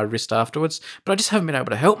 Slapping my wrist afterwards. But I just haven't been able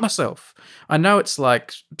to help myself. I know it's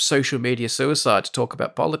like social media suicide to talk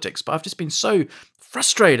about politics, but I've just been so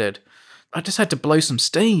frustrated. I just had to blow some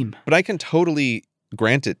steam. But I can totally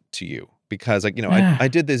grant it to you because, like, you know, I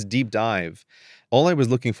did this deep dive. All I was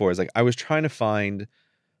looking for is, like, I was trying to find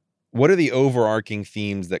what are the overarching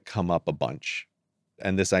themes that come up a bunch.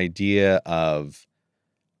 And this idea of,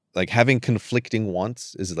 like, having conflicting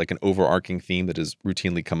wants is like an overarching theme that has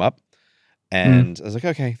routinely come up. And I was like,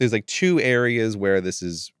 okay, there's like two areas where this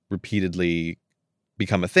is repeatedly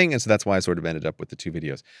become a thing. And so that's why I sort of ended up with the two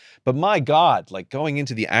videos. But my God, like, going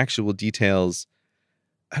into the actual details,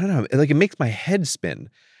 I don't know, like, it makes my head spin.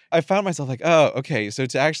 I found myself like, oh, okay. So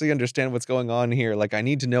to actually understand what's going on here, like I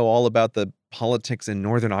need to know all about the politics in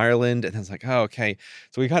Northern Ireland. And then it's like, oh, okay.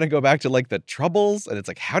 So we got to go back to like the Troubles. And it's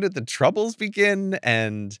like, how did the Troubles begin?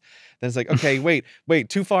 And then it's like, okay, wait,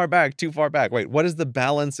 too far back. Wait, what is the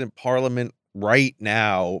balance in Parliament right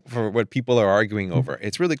now for what people are arguing over?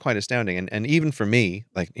 It's really quite astounding. And even for me,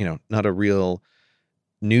 like, not a real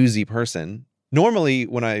newsy person, normally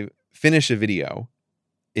when I finish a video,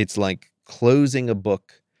 it's like closing a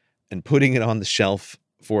book and putting it on the shelf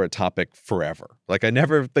for a topic forever. Like I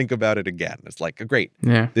never think about it again. It's like, great,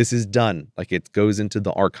 this is done. Like it goes into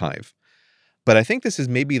the archive. But I think this is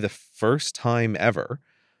maybe the first time ever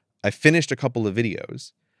I finished a couple of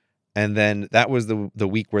videos, and then that was the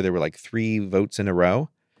week where there were like 3 votes in a row,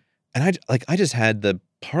 and I just had the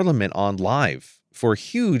Parliament on live for a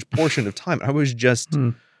huge portion of time. I was just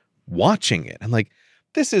watching it. I'm like,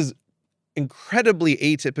 this is incredibly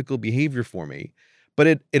atypical behavior for me, but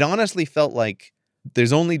it honestly felt like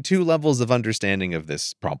there's only 2 levels of understanding of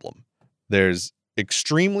this problem. There's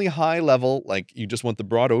extremely high level, like you just want the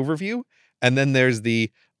broad overview, and then there's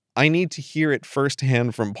the I need to hear it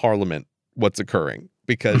firsthand from Parliament what's occurring,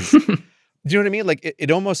 because do you know what I mean? Like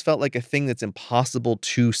it almost felt like a thing that's impossible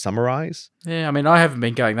to summarize. Yeah, I mean, I haven't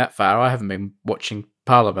been going that far. I haven't been watching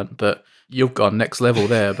Parliament, but you've gone next level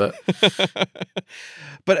there. But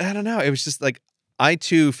but I don't know. It was just like I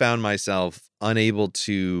too found myself unable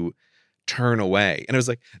to turn away. And it was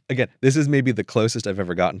like, again, this is maybe the closest I've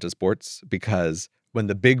ever gotten to sports, because when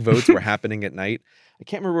the big votes were happening at night, I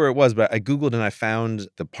can't remember where it was, but I Googled and I found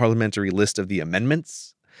the parliamentary list of the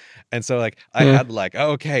amendments. And so like I had like,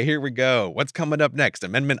 okay, here we go. What's coming up next?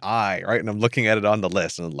 Amendment I, right? And I'm looking at it on the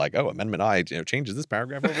list and I'm like, oh, Amendment I, changes this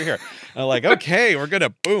paragraph over here. And I'm like, okay, we're gonna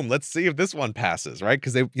boom. Let's see if this one passes, right?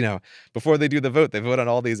 Because they, before they do the vote, they vote on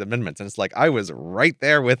all these amendments, and it's like I was right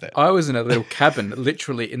there with it. I was in a little cabin,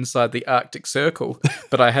 literally inside the Arctic Circle,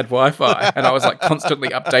 but I had Wi-Fi, and I was like constantly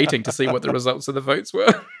updating to see what the results of the votes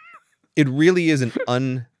were. It really is an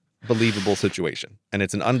unbelievable situation, and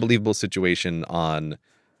it's an unbelievable situation on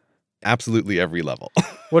absolutely every level.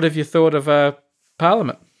 What have you thought of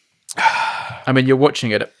Parliament? I mean, you're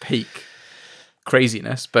watching it at peak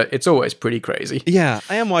craziness, but it's always pretty crazy. Yeah,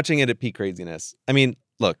 I am watching it at peak craziness. I mean,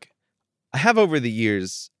 look, I have over the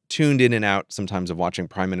years tuned in and out sometimes of watching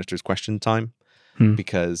Prime Minister's Question Time.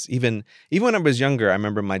 Because even when I was younger, I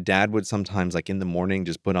remember my dad would sometimes, like in the morning,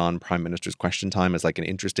 just put on Prime Minister's Question Time as like an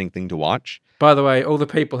interesting thing to watch. By the way, all the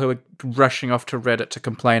people who are rushing off to Reddit to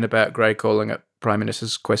complain about Gray calling it Prime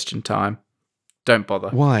Minister's Question Time, don't bother.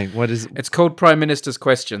 Why? What is it? It's called Prime Minister's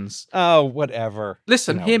Questions. Oh, whatever.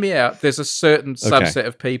 Listen, hear me out. There's a certain subset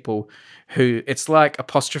of people who it's like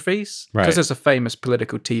apostrophes. Because there's a famous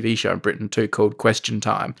political TV show in Britain too called Question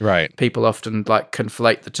Time. Right. People often like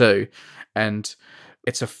conflate the two. And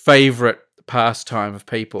it's a favorite pastime of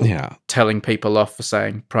people telling people off for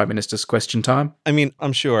saying Prime Minister's Question Time. I mean,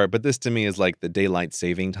 I'm sure, but this to me is like the daylight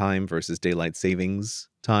saving time versus daylight savings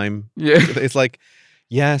time. Yeah. It's like,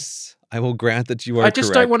 yes, I will grant that you are correct. I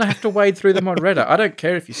just don't want to have to wade through them on Reddit. I don't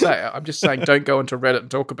care if you say it. I'm just saying don't go onto Reddit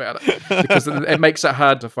and talk about it, because it makes it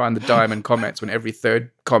hard to find the diamond comments when every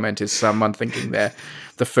third comment is someone thinking they're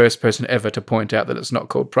the first person ever to point out that it's not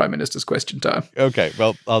called Prime Minister's Question Time. Okay,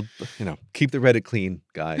 well, I'll keep the Reddit clean,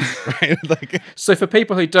 guys. Right? So for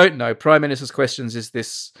people who don't know, Prime Minister's Questions is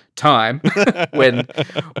this time when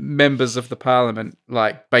members of the Parliament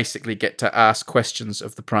basically get to ask questions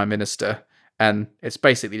of the Prime Minister. And it's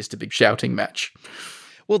basically just a big shouting match.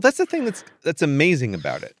 Well, that's the thing that's amazing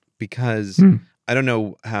about it, because I don't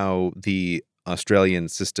know how the Australian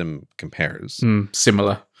system compares.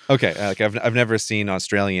 Similar. Okay, I've never seen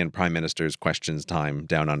Australian Prime Minister's Questions Time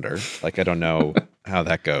down under. Like, I don't know how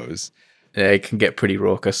that goes. Yeah, it can get pretty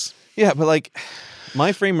raucous. Yeah, but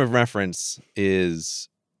my frame of reference is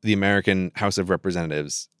the American House of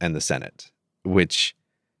Representatives and the Senate, which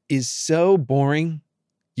is so boring.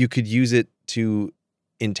 You could use it to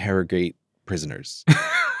interrogate prisoners.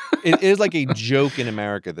 It is like a joke in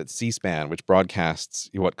America that C-SPAN, which broadcasts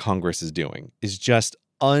what Congress is doing, is just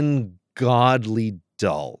ungodly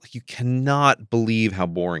dull. You cannot believe how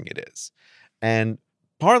boring it is. And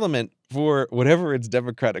Parliament, for whatever its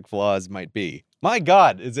democratic flaws might be, my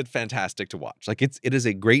God, is it fantastic to watch. It is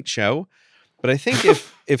a great show. But I think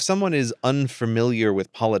if someone is unfamiliar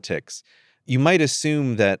with politics, you might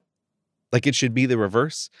assume that it should be the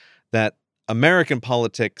reverse, that American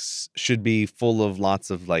politics should be full of lots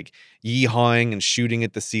of yeehawing and shooting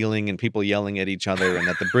at the ceiling and people yelling at each other, and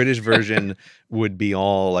that the British version would be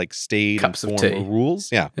all staid and formal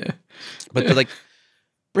rules. Yeah. But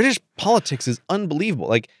British politics is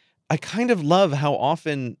unbelievable. I kind of love how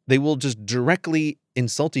often they will just directly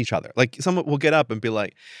insult each other. Like someone will get up and be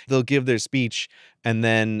like, they'll give their speech, and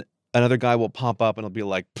then another guy will pop up and he'll be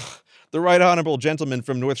like, the right honorable gentleman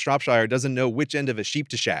from North Shropshire doesn't know which end of a sheep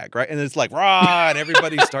to shag, right? And it's like, rah, and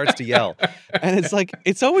everybody starts to yell. And it's like,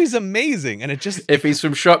 it's always amazing. And it just... If he's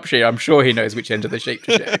from Shropshire, I'm sure he knows which end of the sheep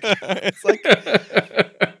to shag. It's like,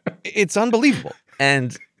 it's unbelievable.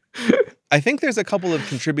 And I think there's a couple of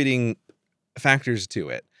contributing factors to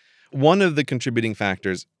it. One of the contributing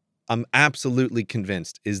factors, I'm absolutely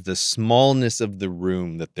convinced, is the smallness of the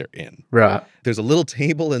room that they're in. Right. There's a little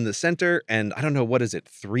table in the center, and I don't know, what is it,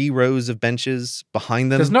 3 rows of benches behind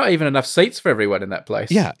them? There's not even enough seats for everyone in that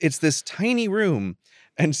place. Yeah, it's this tiny room.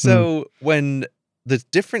 And so when the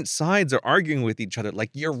different sides are arguing with each other,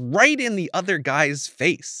 like, you're right in the other guy's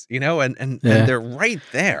face, you know, and they're right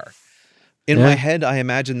there. In my head, I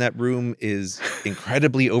imagine that room is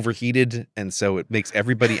incredibly overheated, and so it makes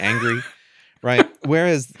everybody angry, right?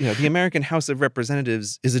 Whereas, you know, the American House of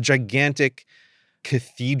Representatives is a gigantic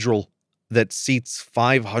cathedral that seats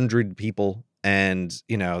 500 people, and,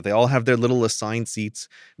 you know, they all have their little assigned seats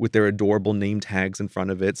with their adorable name tags in front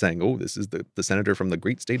of it saying, oh, this is the senator from the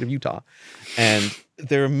great state of Utah. And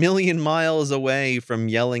they're a million miles away from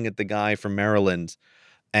yelling at the guy from Maryland,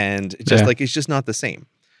 and just like, it's just not the same.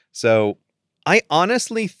 So I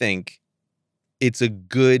honestly think it's a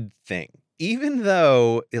good thing, even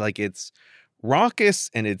though like it's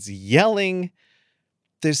raucous and it's yelling.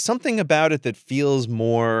 There's something about it that feels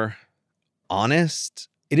more honest.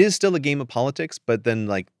 It is still a game of politics, but then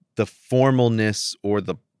like the formalness or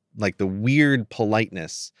the weird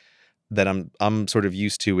politeness that I'm sort of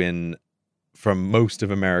used to from most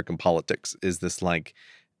of American politics is this like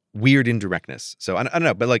weird indirectness. So I don't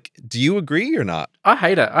know, but like, do you agree or not? I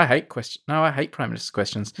hate it. I hate Prime Minister's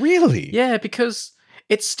questions. Really? Yeah, because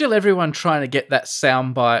it's still everyone trying to get that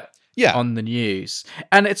soundbite on the news.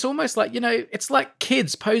 And it's almost like, you know, it's like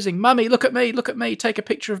kids posing, Mummy, look at me, take a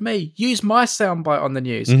picture of me, use my soundbite on the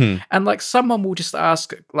news. Mm-hmm. And like someone will just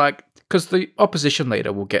ask, like, because the opposition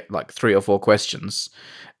leader will get like 3 or 4 questions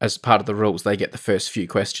as part of the rules. They get the first few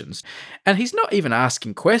questions. And he's not even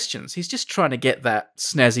asking questions. He's just trying to get that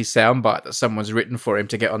snazzy soundbite that someone's written for him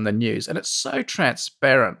to get on the news. And it's so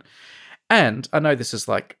transparent. And I know this is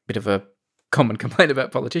like a bit of a common complaint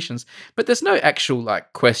about politicians, but there's no actual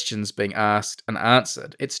like questions being asked and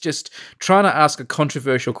answered. It's just trying to ask a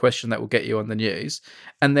controversial question that will get you on the news.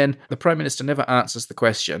 And then the Prime Minister never answers the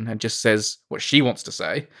question and just says what she wants to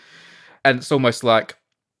say. And it's almost like,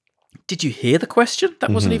 did you hear the question?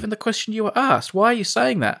 That wasn't even the question you were asked. Why are you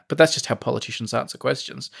saying that? But that's just how politicians answer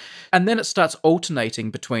questions. And then it starts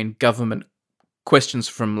alternating between government questions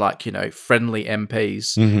from like, you know, friendly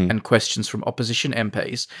MPs and questions from opposition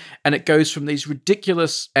MPs. And it goes from these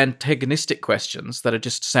ridiculous antagonistic questions that are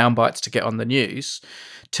just sound bites to get on the news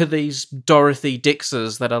to these Dorothy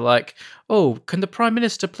Dixes that are like, oh, can the Prime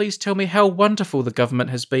Minister please tell me how wonderful the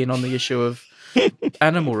government has been on the issue of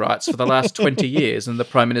animal rights for the last 20 years, and the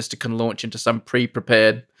Prime Minister can launch into some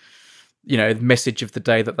pre-prepared, you know, message of the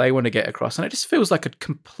day that they want to get across. And it just feels like a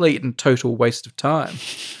complete and total waste of time.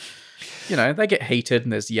 You know, they get heated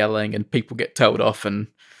and there's yelling and people get told off and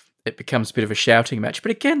it becomes a bit of a shouting match.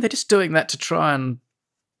 But again, they're just doing that to try and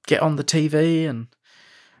get on the TV, and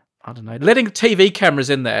I don't know. Letting TV cameras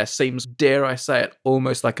in there seems, dare I say it,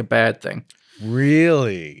 almost like a bad thing.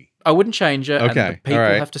 Really? I wouldn't change it. Okay. And the people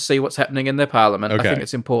have to see what's happening in their parliament. Okay. I think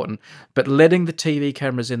it's important. But letting the TV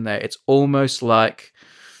cameras in there, it's almost like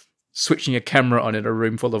switching a camera on in a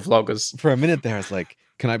room full of vloggers. For a minute there, I was like,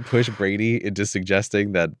 can I push Brady into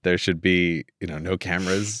suggesting that there should be, you know, no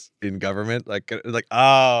cameras in government? Like,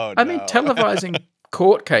 oh, I mean, televising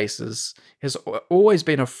court cases has always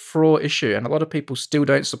been a fraught issue, and a lot of people still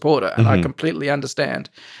don't support it. And I completely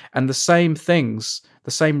understand. And the same things,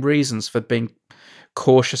 the same reasons for being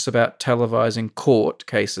cautious about televising court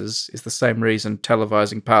cases is the same reason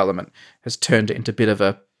televising Parliament has turned it into a bit of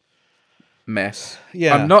a mess.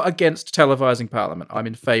 Yeah. I'm not against televising Parliament. I'm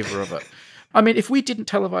in favour of it. I mean, if we didn't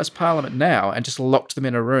televise Parliament now and just locked them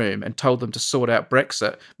in a room and told them to sort out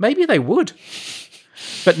Brexit, maybe they would.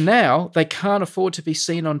 But now they can't afford to be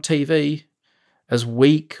seen on TV as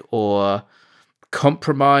weak or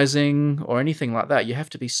compromising or anything like that. You have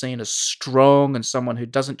to be seen as strong and someone who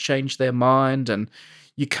doesn't change their mind, and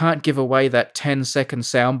you can't give away that 10-second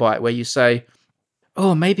soundbite where you say,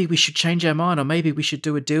 oh, maybe we should change our mind, or maybe we should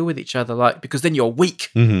do a deal with each other, like, because then you're weak.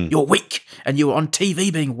 You're weak, and you're on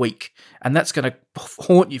TV being weak, and that's going to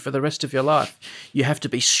haunt you for the rest of your life. You have to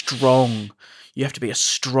be strong. You have to be a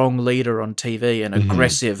strong leader on TV and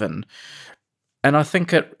aggressive, and I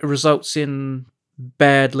think it results in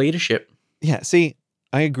bad leadership. Yeah, see,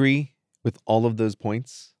 I agree with all of those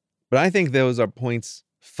points, but I think those are points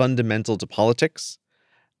fundamental to politics.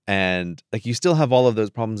 And like you still have all of those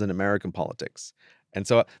problems in American politics. And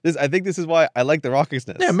so I think this is why I like the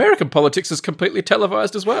raucousness. Yeah, American politics is completely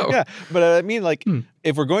televised as well. Yeah, but I mean, like,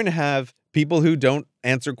 if we're going to have people who don't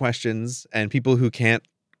answer questions and people who can't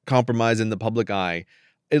compromise in the public eye,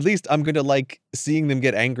 at least I'm going to like seeing them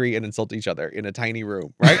get angry and insult each other in a tiny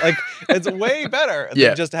room, right? Like, it's way better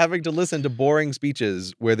than just having to listen to boring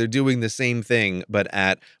speeches where they're doing the same thing, but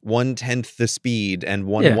at 1/10 the speed and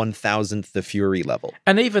 1/1000th the fury level.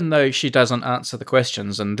 And even though she doesn't answer the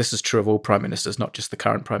questions, and this is true of all prime ministers, not just the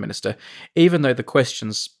current prime minister, even though the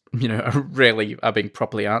questions, rarely are being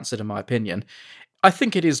properly answered, in my opinion, I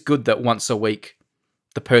think it is good that once a week,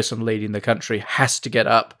 the person leading the country has to get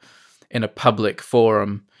up in a public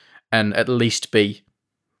forum and at least be,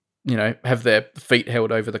 have their feet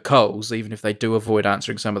held over the coals, even if they do avoid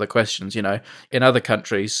answering some of the questions. In other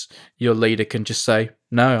countries, your leader can just say,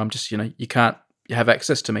 no, I'm just, you can't have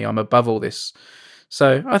access to me. I'm above all this.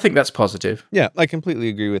 So I think that's positive. Yeah, I completely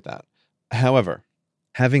agree with that. However,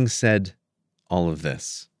 having said all of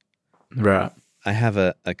this, right, I have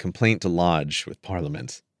a complaint to lodge with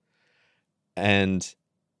Parliament. And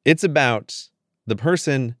it's about the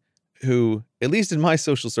person who, at least in my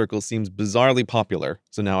social circle, seems bizarrely popular.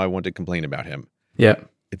 So now I want to complain about him. Yeah.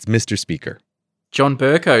 It's Mr. Speaker. John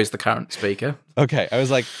Bercow is the current speaker. Okay. I was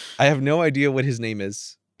like, I have no idea what his name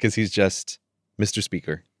is because he's just Mr.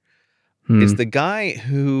 Speaker. It's the guy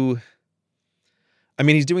who,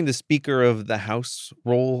 he's doing the Speaker of the House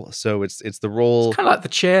role. So it's the role. It's kind of like the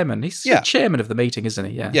chairman. He's the chairman of the meeting, isn't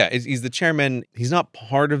he? Yeah. Yeah. He's the chairman. He's not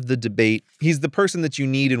part of the debate. He's the person that you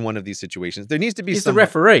need in one of these situations. There needs to be He's the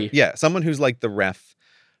referee. Yeah. Someone who's like the ref,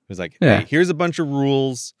 who's like, hey, here's a bunch of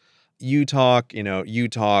rules. You talk,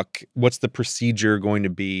 what's the procedure going to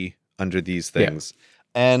be under these things?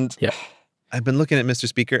 Yeah. And I've been looking at Mr.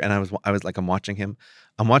 Speaker and I was like, I'm watching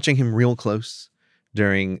him real close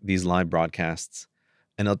during these live broadcasts.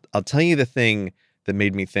 And I'll tell you the thing that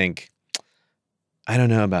made me think, I don't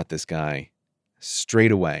know about this guy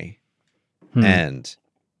straight away. And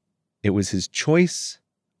it was his choice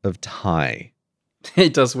of tie. He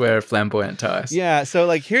does wear flamboyant ties. Yeah. So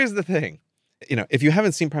like, here's the thing. If you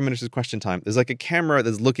haven't seen Prime Minister's Question Time, there's like a camera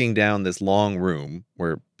that's looking down this long room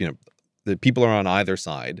where, the people are on either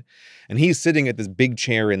side. And he's sitting at this big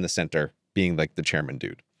chair in the center, being like the chairman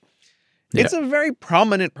dude. Yeah. It's a very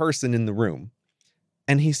prominent person in the room.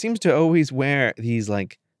 And he seems to always wear these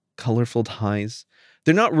like colorful ties.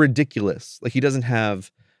 They're not ridiculous. Like he doesn't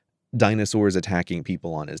have dinosaurs attacking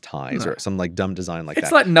people on his ties or some like dumb design like that.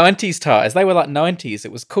 It's like 90s ties. They were like 90s.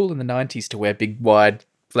 It was cool in the 90s to wear big, wide,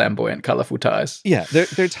 flamboyant, colorful ties. Yeah,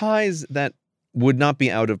 they're ties that would not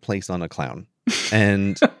be out of place on a clown.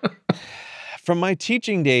 And from my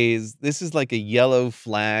teaching days, this is like a yellow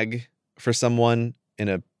flag for someone in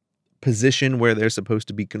a position where they're supposed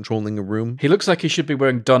to be controlling a room. He looks like he should be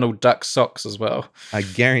wearing Donald Duck socks as well. I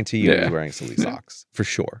guarantee you he's wearing silly socks. For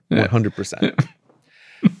sure. 100%.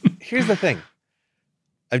 Here's the thing.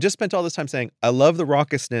 I've just spent all this time saying, I love the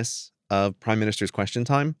raucousness of Prime Minister's Question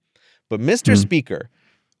Time, but Mr. Speaker,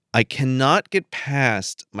 I cannot get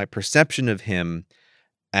past my perception of him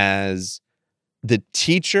as the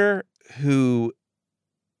teacher who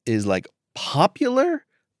is like popular,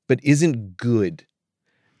 but isn't good.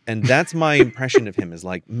 And that's my impression of him is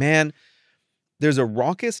like, man, there's a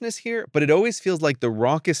raucousness here, but it always feels like the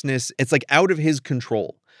raucousness, it's like out of his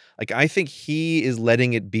control. Like, I think he is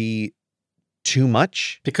letting it be too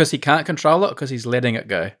much. Because he can't control it or because he's letting it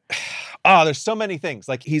go? There's so many things.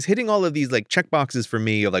 Like, he's hitting all of these like check boxes for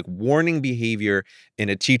me of like warning behavior in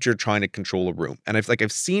a teacher trying to control a room. And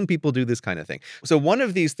I've seen people do this kind of thing. So one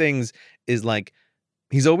of these things is like,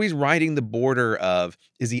 he's always riding the border of,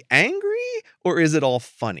 is he angry or is it all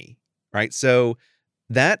funny? Right. So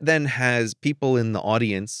that then has people in the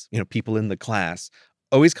audience, people in the class,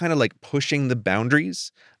 always kind of like pushing the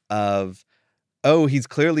boundaries of, oh, he's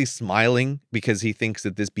clearly smiling because he thinks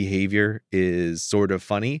that this behavior is sort of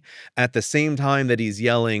funny at the same time that he's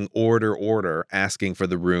yelling order, order, asking for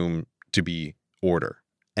the room to be order.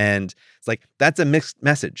 And it's like, that's a mixed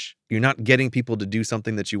message. You're not getting people to do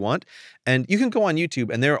something that you want. And you can go on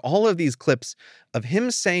YouTube and there are all of these clips of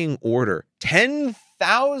him saying order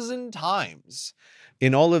 10,000 times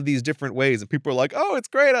in all of these different ways. And people are like, oh, it's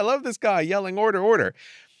great. I love this guy yelling order, order.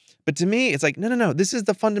 But to me, it's like, no. This is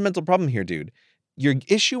the fundamental problem here, dude. You're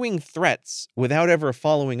issuing threats without ever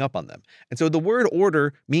following up on them. And so the word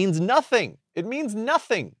order means nothing. It means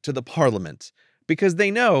nothing to the parliament because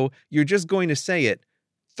they know you're just going to say it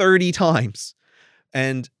 30 times.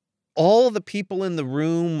 And all the people in the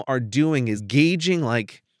room are doing is gauging,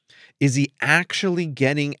 like, is he actually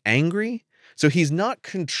getting angry? So he's not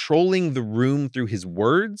controlling the room through his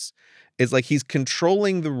words. It's like he's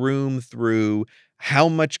controlling the room through how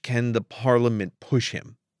much can the parliament push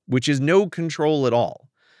him, which is no control at all.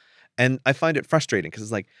 And I find it frustrating because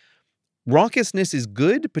it's like, raucousness is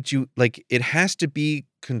good, but it has to be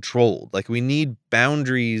controlled. Like, we need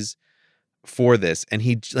boundaries for this. And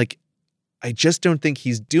I just don't think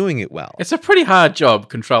he's doing it well. It's a pretty hard job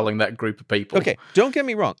controlling that group of people. Okay, don't get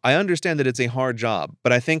me wrong. I understand that it's a hard job,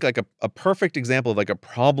 but I think like a perfect example of like a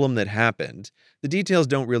problem that happened, the details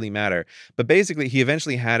don't really matter. But basically, he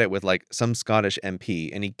eventually had it with like some Scottish MP,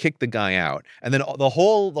 and he kicked the guy out. And then the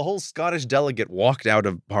whole Scottish delegate walked out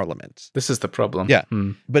of Parliament. This is the problem. Yeah.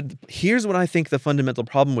 But here's what I think the fundamental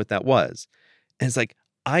problem with that was. And it's like,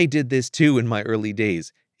 I did this too in my early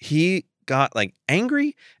days. He got like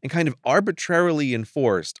angry and kind of arbitrarily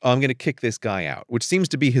enforced, I'm going to kick this guy out, which seems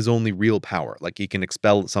to be his only real power. Like, he can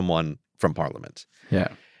expel someone from Parliament. Yeah.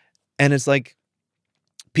 And it's like,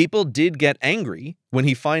 people did get angry when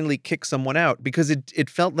he finally kicked someone out because it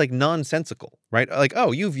felt like nonsensical, right? Like,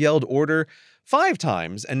 oh, you've yelled order 5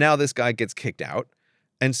 times and now this guy gets kicked out.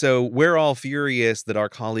 And so we're all furious that our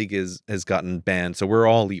colleague has gotten banned. So we're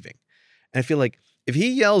all leaving. And I feel like if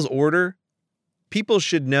he yells order, people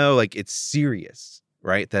should know, like, it's serious,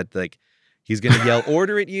 right? That, like, he's going to yell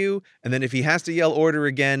order at you, and then if he has to yell order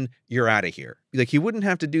again, you're out of here. Like, he wouldn't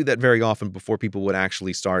have to do that very often before people would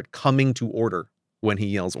actually start coming to order when he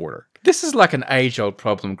yells order. This is like an age-old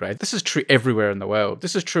problem, Greg. This is true everywhere in the world.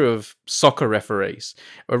 This is true of soccer referees.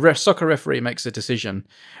 A soccer referee makes a decision,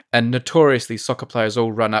 and notoriously soccer players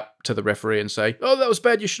all run up to the referee and say, oh, that was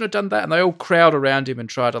bad, you shouldn't have done that. And they all crowd around him and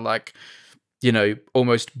try to, like,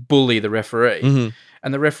 almost bully the referee. Mm-hmm.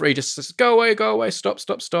 And the referee just says, go away,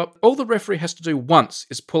 stop. All the referee has to do once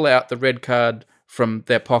is pull out the red card from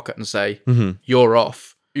their pocket and say, you're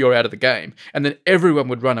off, you're out of the game. And then everyone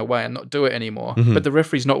would run away and not do it anymore. Mm-hmm. But the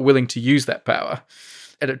referee's not willing to use that power.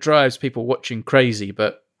 And it drives people watching crazy.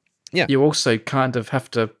 But you also kind of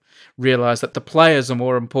have to realize that the players are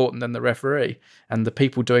more important than the referee. And the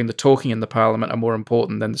people doing the talking in the parliament are more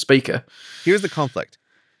important than the speaker. Here's the conflict.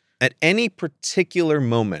 At any particular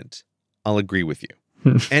moment, I'll agree with you.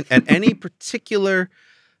 And at any particular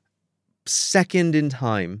second in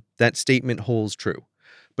time, that statement holds true.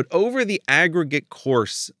 But over the aggregate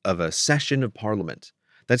course of a session of Parliament,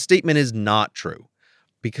 that statement is not true.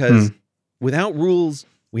 Because without rules,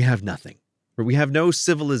 we have nothing. We have no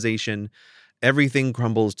civilization. Everything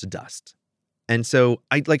crumbles to dust. And so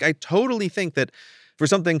I totally think that for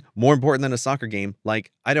something more important than a soccer game,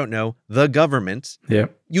 like, I don't know, the government,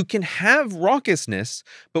 you can have raucousness,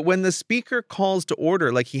 but when the speaker calls to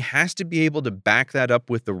order, like, he has to be able to back that up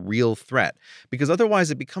with the real threat, because otherwise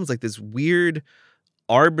it becomes like this weird,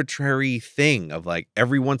 arbitrary thing of like,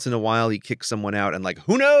 every once in a while he kicks someone out and like,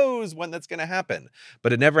 who knows when that's going to happen,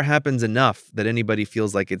 but it never happens enough that anybody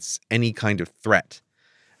feels like it's any kind of threat.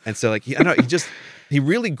 And so like, he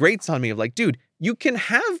really grates on me of like, dude, you can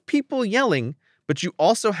have people yelling, but you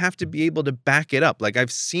also have to be able to back it up. Like,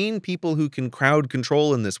 I've seen people who can crowd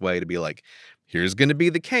control in this way to be like, here's going to be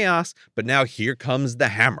the chaos, but now here comes the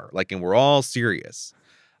hammer. Like, and we're all serious.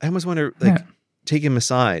 I almost want to like take him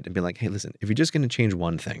aside and be like, hey, listen, if you're just going to change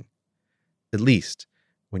one thing, at least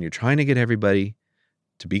when you're trying to get everybody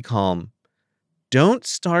to be calm, don't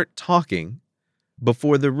start talking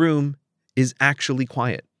before the room is actually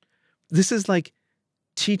quiet. This is like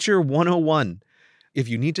teacher 101. If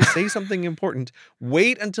you need to say something important,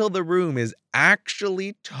 wait until the room is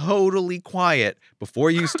actually totally quiet before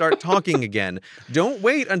you start talking again. Don't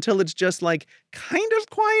wait until it's just like kind of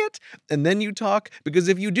quiet and then you talk, because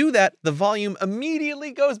if you do that, the volume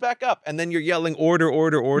immediately goes back up and then you're yelling order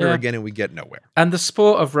again and we get nowhere. And the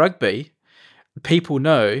sport of rugby,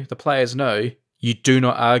 the players know, you do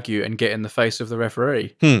not argue and get in the face of the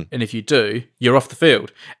referee. And if you do, you're off the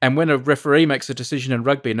field. And when a referee makes a decision in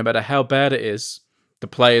rugby, no matter how bad it is, the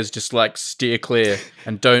players just like steer clear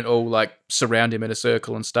and don't all like surround him in a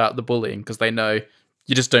circle and start the bullying, because they know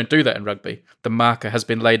you just don't do that in rugby. The marker has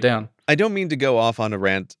been laid down. I don't mean to go off on a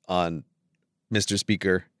rant on Mr.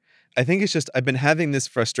 Speaker. I think it's just I've been having this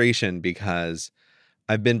frustration because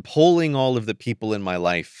I've been polling all of the people in my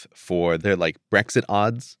life for their like Brexit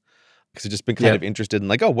odds, because I've just been kind of interested in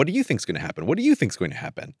like, oh, what do you think's going to happen? What do you think's going to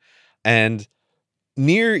happen? And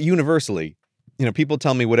near universally, people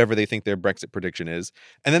tell me whatever they think their Brexit prediction is.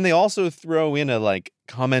 And then they also throw in a like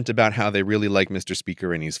comment about how they really like Mr.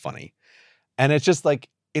 Speaker and he's funny. And it's just like,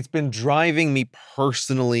 it's been driving me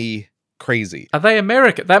personally crazy. Are they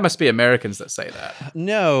American? That must be Americans that say that.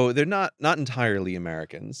 No, they're not entirely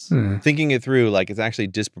Americans. Thinking it through, like, it's actually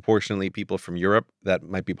disproportionately people from Europe. That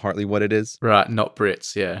might be partly what it is. Right, not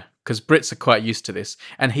Brits, yeah. Because Brits are quite used to this.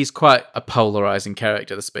 And he's quite a polarizing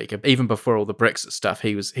character, the Speaker. Even before all the Brexit stuff,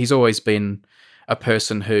 he's always been a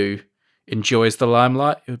person who enjoys the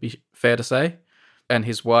limelight, it would be fair to say. And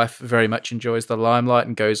his wife very much enjoys the limelight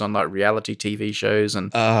and goes on like reality TV shows. And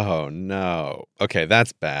oh, no. Okay,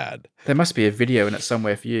 that's bad. There must be a video in it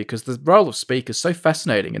somewhere for you, because the role of Speaker is so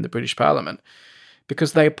fascinating in the British Parliament,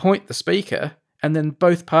 because they appoint the Speaker and then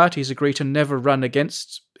both parties agree to never run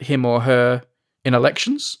against him or her in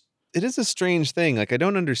elections. It is a strange thing. Like, I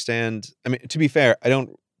don't understand. I mean, to be fair, I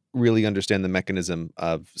don't really understand the mechanism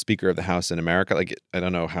of Speaker of the House in America. Like, I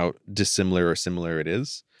don't know how dissimilar or similar it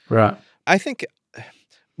is. Right. I think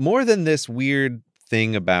more than this weird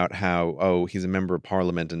thing about how, oh, he's a member of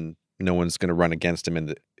parliament and no one's going to run against him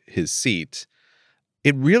in his seat,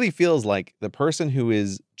 it really feels like the person who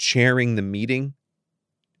is chairing the meeting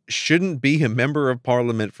shouldn't be a member of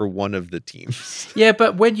parliament for one of the teams. Yeah,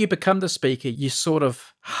 but when you become the Speaker, you sort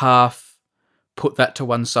of half put that to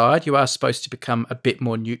one side. You are supposed to become a bit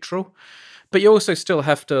more neutral. But you also still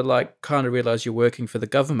have to, like, kind of realize you're working for the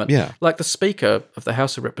government. Yeah. Like, the Speaker of the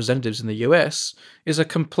House of Representatives in the US is a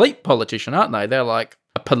complete politician, aren't they? They're like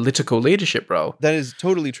a political leadership role. That is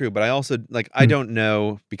totally true. But I also, like, I don't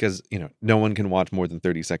know, because, you know, no one can watch more than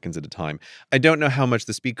 30 seconds at a time. I don't know how much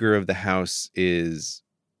the Speaker of the House is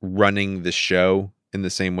running the show in the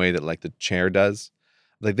same way that, like, the chair does.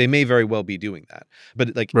 Like, they may very well be doing that.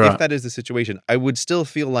 But, like, Right. if that is the situation, I would still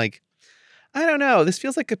feel like, I don't know. This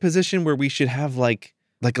feels like a position where we should have like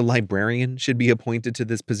a librarian should be appointed to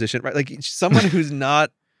this position, right? Like, someone who's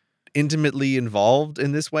not intimately involved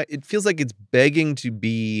in this way. It feels like it's begging to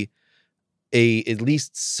be a at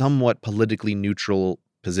least somewhat politically neutral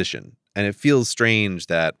position. And it feels strange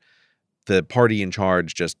that the party in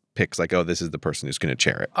charge just picks like, oh, this is the person who's going to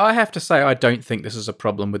chair it. I have to say, I don't think this is a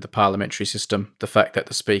problem with the parliamentary system, the fact that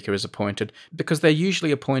the Speaker is appointed, because they're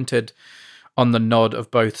usually appointed on the nod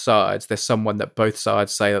of both sides. There's someone that both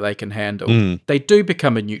sides say that they can handle. They do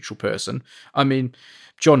become a neutral person. I mean,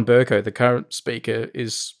 John Bercow, the current Speaker,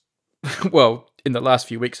 is, well, in the last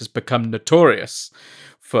few weeks has become notorious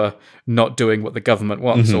for not doing what the government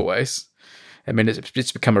wants always. I mean,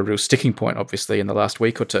 it's become a real sticking point, obviously, in the last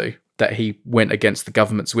week or two, that he went against the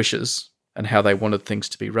government's wishes and how they wanted things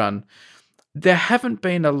to be run. There haven't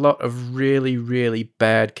been a lot of really, really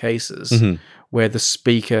bad cases where the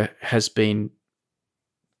Speaker has been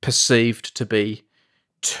perceived to be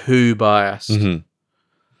too biased.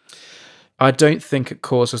 I don't think it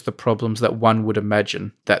causes the problems that one would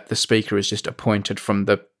imagine, that the Speaker is just appointed from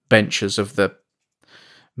the benches of the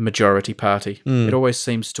majority party. It always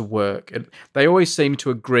seems to work. They always seem to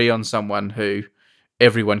agree on someone who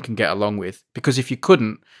everyone can get along with, because if you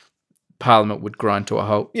couldn't, Parliament would grind to a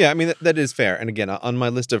halt. Yeah, I mean, that is fair. And again, on my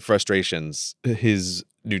list of frustrations, his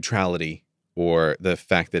neutrality or the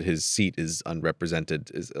fact that his seat is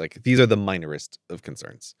unrepresented is like, these are the minorest of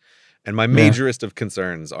concerns. And my majorest of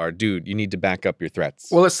concerns are, dude, you need to back up your threats.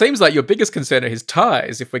 Well, it seems like your biggest concern are his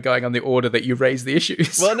ties, if we're going on the order that you raise the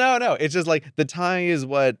issues. Well, no. It's just like the tie is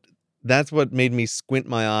that's what made me squint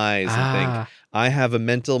my eyes and think, I have a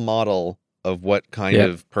mental model of what kind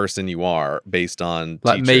of person you are based on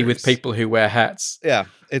like teachers. me with people who wear hats. Yeah,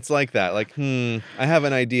 it's like that. Like, I have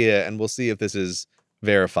an idea and we'll see if this is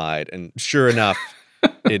verified. And sure enough,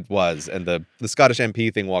 it was. And the Scottish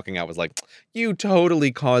MP thing walking out was like, you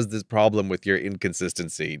totally caused this problem with your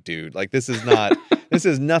inconsistency, dude. Like, this is not, this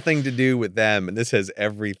has nothing to do with them. And this has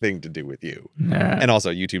everything to do with you. And also,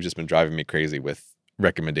 YouTube's just been driving me crazy with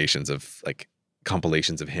recommendations of like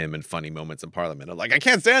compilations of him and funny moments in Parliament. I'm like, I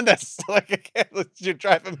can't stand this. Like, I can't, you're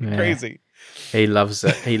driving me crazy. He loves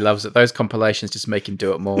it. He loves it. Those compilations just make him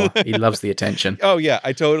do it more. He loves the attention. Oh yeah,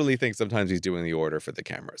 I totally think sometimes he's doing the order for the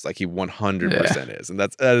cameras. Like, he 100% is. And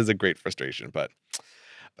that is a great frustration. But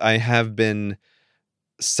I have been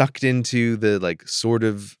sucked into the like sort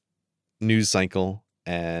of news cycle,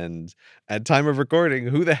 and at time of recording,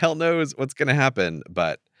 who the hell knows what's going to happen?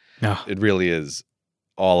 But it really is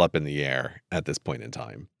all up in the air at this point in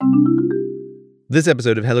time. This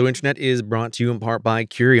episode of Hello Internet is brought to you in part by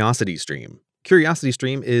CuriosityStream.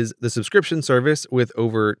 CuriosityStream is the subscription service with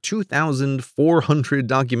over 2,400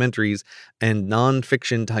 documentaries and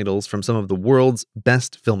non-fiction titles from some of the world's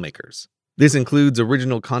best filmmakers. This includes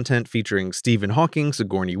original content featuring Stephen Hawking,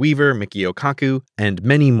 Sigourney Weaver, Mikio Kaku, and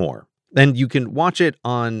many more. And you can watch it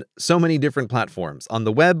on so many different platforms. On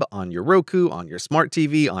the web, on your Roku, on your smart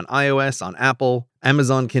TV, on iOS, on Apple,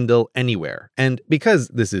 Amazon Kindle, anywhere. And because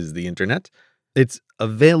this is the internet, It's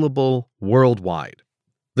available worldwide.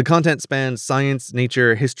 The content spans science,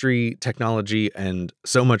 nature, history, technology, and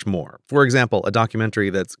so much more. For example, a documentary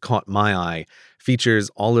that's caught my eye features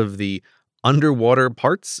all of the underwater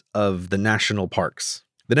parts of the national parks.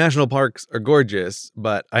 The national parks are gorgeous,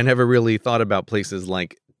 but I never really thought about places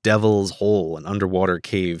like Devil's Hole, an underwater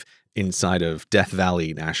cave inside of Death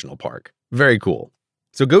Valley National Park. Very cool.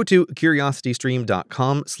 So go to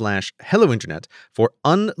curiositystream.com/hellointernet for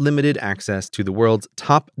unlimited access to the world's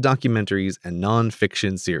top documentaries and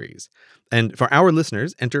nonfiction series. And for our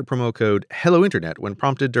listeners, enter promo code HelloInternet when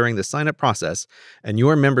prompted during the sign-up process, and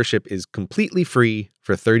your membership is completely free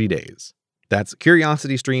for 30 days. That's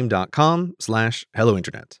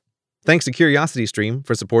curiositystream.com/hellointernet. Thanks to CuriosityStream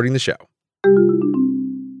for supporting the show.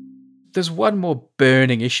 There's one more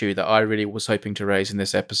burning issue that I really was hoping to raise in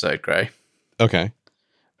this episode, Gray. Okay.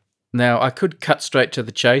 Now, I could cut straight to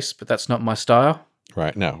the chase, but that's not my style.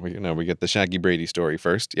 Right. No, we get the Shaggy Brady story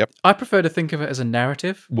first. Yep. I prefer to think of it as a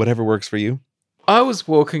narrative. Whatever works for you. I was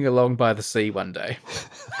walking along by the sea one day,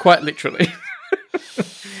 quite literally.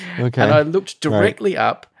 Okay. And I looked directly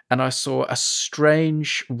up and I saw a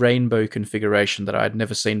strange rainbow configuration that I had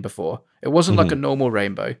never seen before. It wasn't like a normal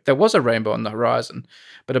rainbow. There was a rainbow on the horizon,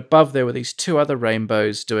 but above there were these two other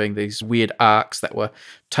rainbows doing these weird arcs that were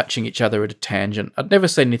touching each other at a tangent. I'd never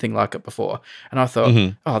seen anything like it before. And I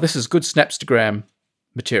thought, oh, this is good Snapstagram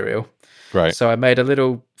material. Right. So I made a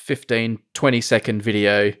little 15, 20-second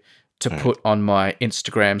video to put on my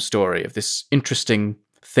Instagram story of this interesting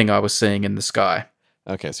thing I was seeing in the sky.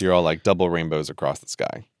 Okay, so you're all like double rainbows across the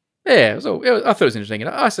sky. Yeah, I thought it was interesting.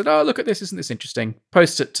 And I said, oh, look at this. Isn't this interesting?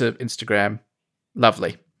 Post it to Instagram.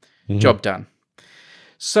 Lovely. Job done.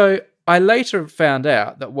 So I later found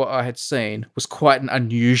out that what I had seen was quite an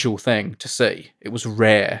unusual thing to see. It was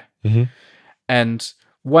rare. And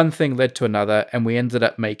one thing led to another, and we ended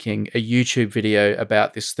up making a YouTube video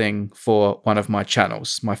about this thing for one of my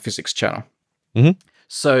channels, my physics channel.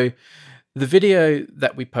 So the video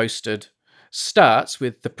that we posted starts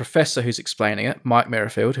with the professor who's explaining it, Mike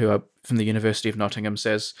Merrifield, from the University of Nottingham,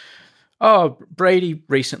 says, oh, Brady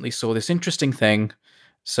recently saw this interesting thing,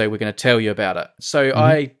 so we're going to tell you about it. So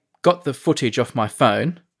I got the footage off my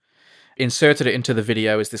phone, inserted it into the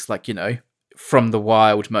video as this, like, from the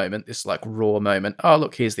wild moment, this like raw moment. Oh,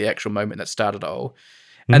 look, here's the actual moment that started it all.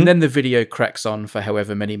 And then the video cracks on for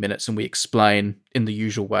however many minutes, and we explain in the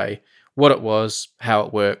usual way what it was, how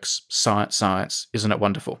it works, science, isn't it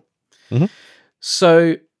wonderful?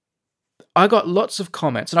 So I got lots of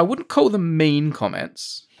comments, and I wouldn't call them mean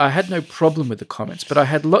comments. I had no problem with the comments, but I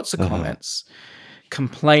had lots of comments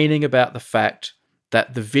complaining about the fact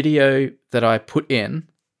that the video that I put in,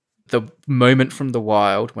 the moment from the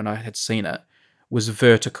wild when I had seen it, was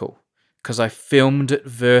vertical because I filmed it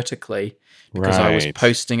vertically because I was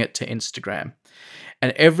posting it to Instagram.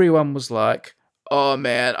 And everyone was like, oh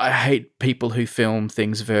man, I hate people who film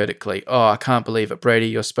things vertically. Oh, I can't believe it. Brady,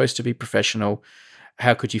 you're supposed to be professional.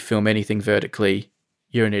 How could you film anything vertically?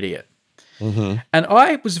 You're an idiot. And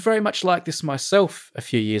I was very much like this myself a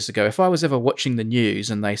few years ago. If I was ever watching the news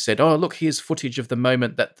and they said, oh, look, here's footage of the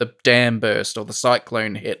moment that the dam burst or the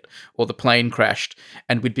cyclone hit or the plane crashed,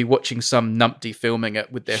 and we'd be watching some numpty filming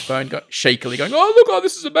it with their phone shakily going, oh, look,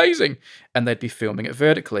 this is amazing. And they'd be filming it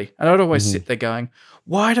vertically. And I'd always sit there going,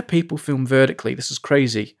 why do people film vertically? This is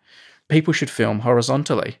crazy. People should film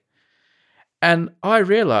horizontally. And I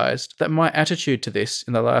realized that my attitude to this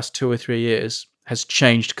in the last 2 or 3 years has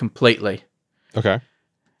changed completely. Okay.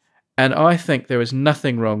 And I think there is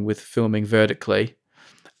nothing wrong with filming vertically.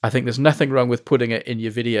 I think there's nothing wrong with putting it in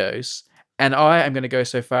your videos. And I am going to go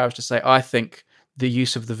so far as to say I think the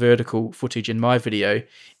use of the vertical footage in my video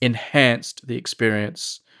enhanced the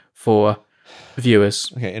experience for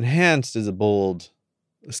viewers. Okay, enhanced is a bold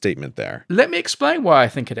statement there. Let me explain why I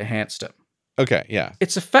think it enhanced it. Okay, yeah.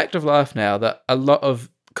 It's a fact of life now that a lot of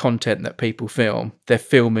content that people film, they're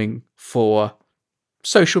filming for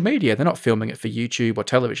social media. They're not filming it for YouTube or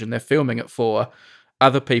television. They're filming it for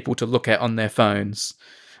other people to look at on their phones,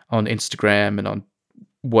 on Instagram and on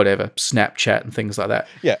whatever, Snapchat and things like that.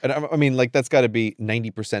 Yeah, and I mean, like, that's got to be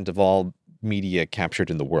 90% of all media captured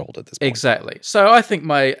in the world at this point. Exactly. So I think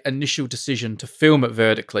my initial decision to film it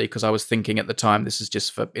vertically, because I was thinking at the time this is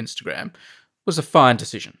just for Instagram, was a fine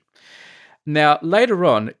decision. Now, later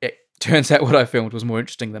on, it turns out what I filmed was more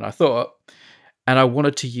interesting than I thought, and I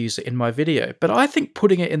wanted to use it in my video. But I think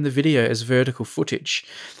putting it in the video as vertical footage,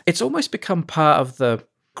 it's almost become part of the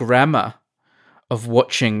grammar of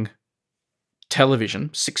watching television,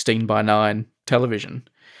 16:9 television.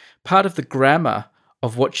 Part of the grammar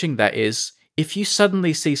of watching that is, if you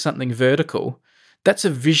suddenly see something vertical, that's a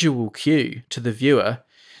visual cue to the viewer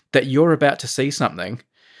that you're about to see something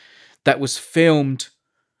that was filmed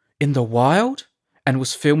in the wild and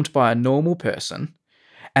was filmed by a normal person,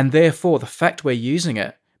 and therefore the fact we're using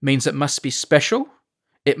it means it must be special,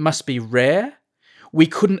 it must be rare. We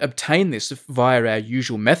couldn't obtain this via our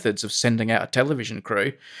usual methods of sending out a television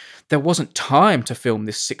crew. There wasn't time to film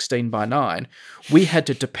this 16:9. We had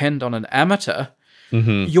to depend on an amateur.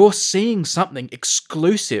 Mm-hmm. You're seeing something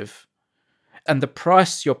exclusive, and the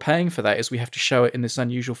price you're paying for that is we have to show it in this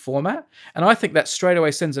unusual format. And I think that straight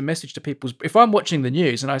away sends a message to people. If I'm watching the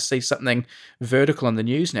news and I see something vertical on the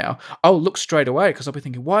news now, I'll look straight away because I'll be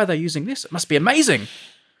thinking, why are they using this? It must be amazing.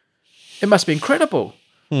 It must be incredible.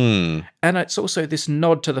 And it's also this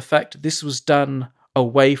nod to the fact this was done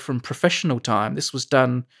away from professional time. This was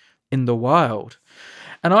done in the wild.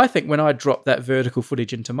 And I think when I dropped that vertical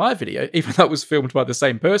footage into my video, even though it was filmed by the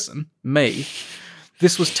same person, me,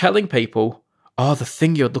 this was telling people, oh, the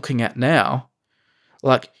thing you're looking at now,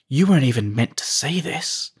 like, you weren't even meant to see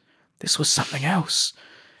this. This was something else.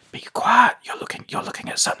 Be quiet. You're looking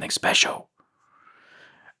at something special.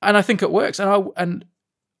 And I think it works. And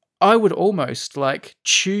I would almost like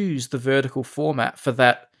choose the vertical format for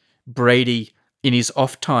that Brady in his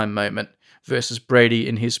off time moment versus Brady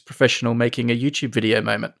in his professional making a YouTube video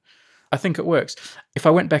moment. I think it works. If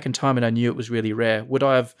I went back in time and I knew it was really rare, would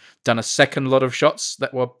I have done a second lot of shots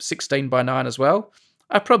that were 16:9 as well?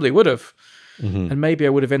 I probably would have. Mm-hmm. And maybe I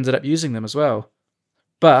would have ended up using them as well.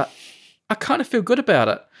 But I kind of feel good about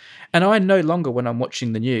it. And I no longer, when I'm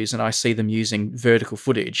watching the news and I see them using vertical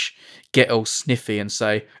footage, get all sniffy and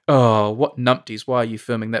say, oh, what numpties, why are you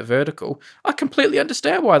filming that vertical? I completely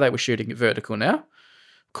understand why they were shooting it vertical now.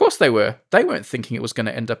 Of course they were. They weren't thinking it was going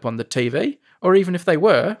to end up on the TV. Or even if they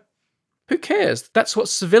were, who cares? That's what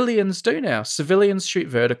civilians do now. Civilians shoot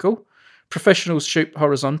vertical. Professionals shoot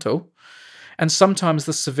horizontal. And sometimes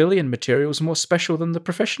the civilian material is more special than the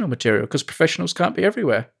professional material because professionals can't be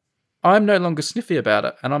everywhere. I'm no longer sniffy about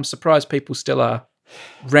it, and I'm surprised people still are.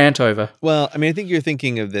 Rant over. Well, I mean, I think you're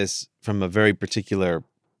thinking of this from a very particular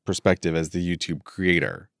perspective as the YouTube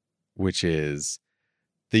creator, which is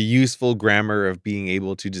the useful grammar of being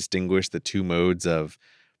able to distinguish the two modes of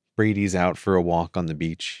Brady's out for a walk on the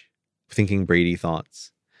beach, thinking Brady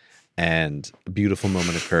thoughts, and a beautiful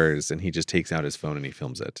moment occurs, and he just takes out his phone and he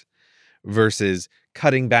films it, versus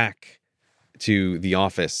cutting back to the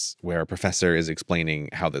office where a professor is explaining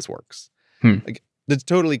how this works. Like, that's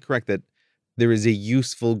totally correct that there is a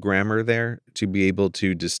useful grammar there to be able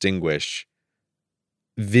to distinguish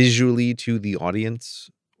visually to the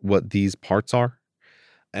audience what these parts are.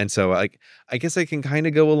 And so I guess I can kind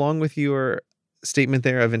of go along with your statement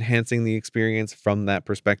there of enhancing the experience from that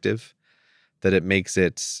perspective, that it makes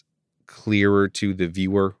it clearer to the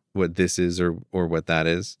viewer what this is or what that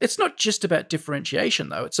is. It's not just about differentiation,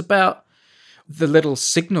 though. It's about the little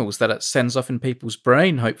signals that it sends off in people's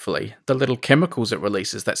brain, hopefully. The little chemicals it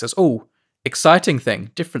releases that says, oh, exciting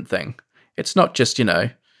thing, different thing. It's not just,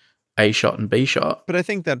 A shot and B shot. But I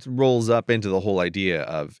think that rolls up into the whole idea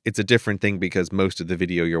of it's a different thing because most of the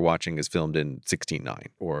video you're watching is filmed in 16:9.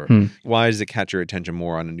 Or why does it catch your attention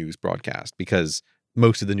more on a news broadcast? Because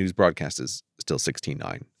most of the news broadcast is still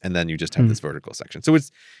 16:9, and then you just have this vertical section. So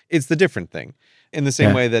it's the different thing. In the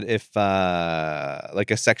same way that if like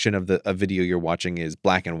a section of a video you're watching is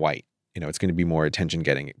black and white, it's going to be more attention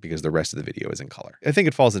getting because the rest of the video is in color. I think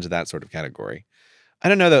it falls into that sort of category. I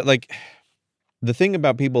don't know though, like the thing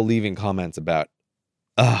about people leaving comments about,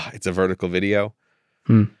 it's a vertical video.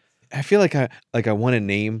 I feel like I want a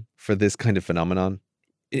name for this kind of phenomenon.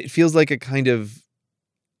 It feels like a kind of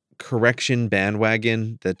correction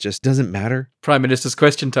bandwagon that just doesn't matter. Prime Minister's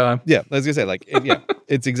question time. Yeah, I was gonna say,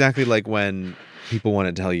 it's exactly like when people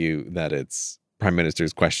want to tell you that it's Prime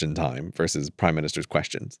Minister's question time versus Prime Minister's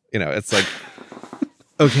questions. It's like,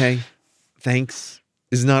 okay, thanks.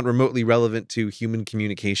 Is not remotely relevant to human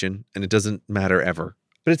communication, and it doesn't matter ever.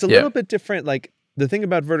 But it's a little bit different. Like, the thing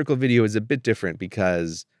about vertical video is a bit different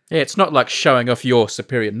because it's not like showing off your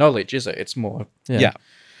superior knowledge, is it? It's more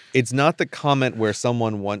it's not the comment where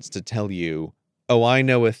someone wants to tell you, oh, I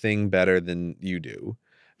know a thing better than you do.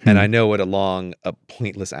 And I know it along a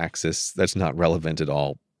pointless axis that's not relevant at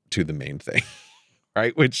all to the main thing,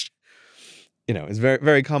 right? Which, is very,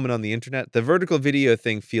 very common on the internet. The vertical video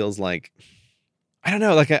thing feels like, I don't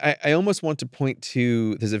know, like I almost want to point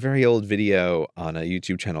to, there's a very old video on a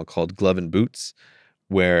YouTube channel called Glove and Boots,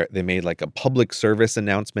 where they made like a public service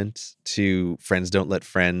announcement to Friends Don't Let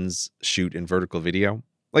Friends shoot in vertical video.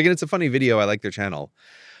 Like, and it's a funny video. I like their channel.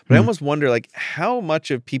 But I almost wonder, like, how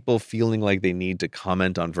much of people feeling like they need to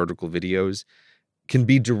comment on vertical videos can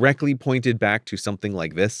be directly pointed back to something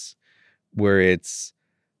like this, where it's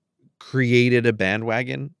created a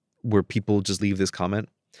bandwagon where people just leave this comment.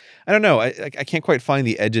 I don't know. I can't quite find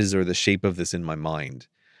the edges or the shape of this in my mind.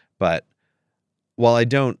 But while I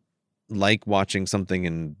don't like watching something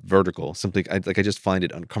in vertical, I just find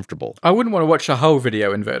it uncomfortable. I wouldn't want to watch a whole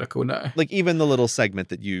video in vertical, no. Like even the little segment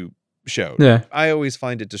that you showed. Yeah. I always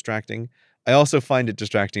find it distracting. I also find it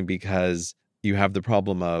distracting because you have the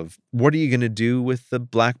problem of what are you going to do with the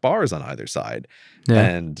black bars on either side? Yeah.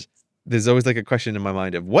 And there's always like a question in my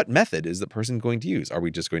mind of what method is the person going to use? Are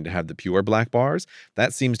we just going to have the pure black bars?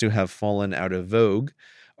 That seems to have fallen out of vogue.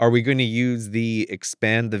 Are we going to use the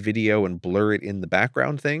expand the video and blur it in the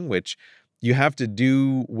background thing, which you have to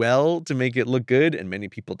do well to make it look good, and many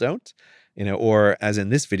people don't? Or as in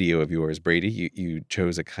this video of yours, Brady, you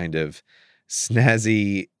chose a kind of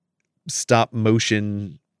snazzy stop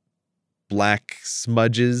motion black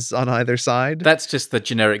smudges on either side. That's just the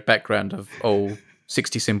generic background of all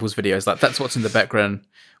 60 Symbols videos. Like that's what's in the background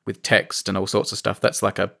with text and all sorts of stuff. That's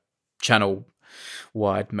like a channel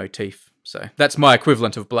wide motif. So that's my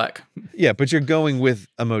equivalent of black. Yeah, but you're going with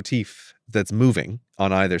a motif that's moving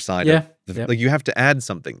on either side. Yeah. Like you have to add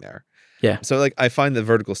something there. Yeah. So like I find the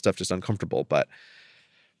vertical stuff just uncomfortable, but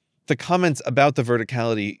the comments about the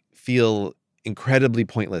verticality feel incredibly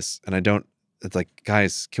pointless. And it's like,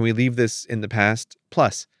 guys, can we leave this in the past?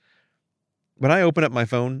 Plus, when I open up my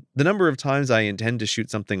phone, the number of times I intend to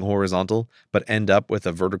shoot something horizontal, but end up with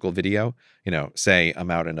a vertical video, say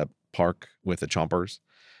I'm out in a park with the chompers,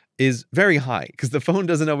 is very high because the phone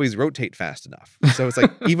doesn't always rotate fast enough. So it's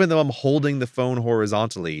like, even though I'm holding the phone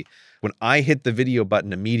horizontally, when I hit the video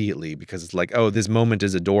button immediately, because it's like, oh, this moment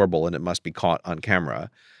is adorable and it must be caught on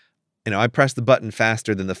camera, I press the button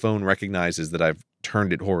faster than the phone recognizes that I've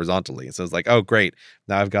turned it horizontally. So it's like, oh, great.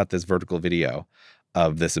 Now I've got this vertical video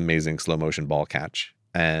of this amazing slow motion ball catch.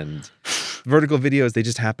 And vertical videos, they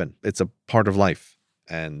just happen. It's a part of life.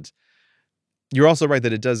 And you're also right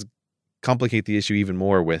that it does complicate the issue even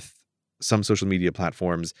more with some social media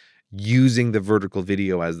platforms using the vertical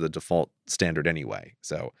video as the default standard anyway.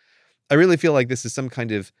 So I really feel like this is some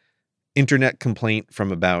kind of internet complaint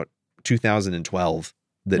from about 2012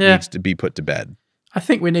 that needs to be put to bed. I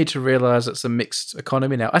think we need to realize it's a mixed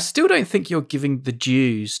economy now. I still don't think you're giving the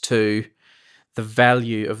dues to the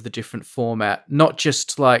value of the different format, not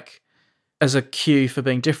just like as a cue for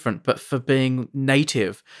being different, but for being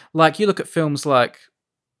native. Like you look at films like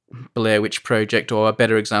Blair Witch Project, or a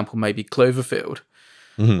better example, maybe Cloverfield.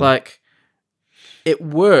 Mm-hmm. Like it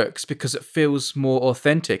works because it feels more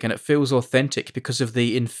authentic, and it feels authentic because of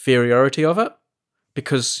the inferiority of it,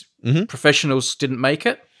 because professionals didn't make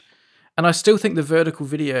it. And I still think the vertical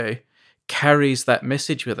video carries that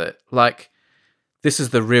message with it. Like, this is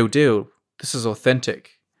the real deal. This is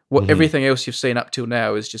authentic. Everything else you've seen up till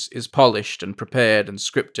now is polished and prepared and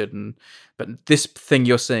scripted, but this thing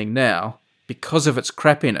you're seeing now, because of its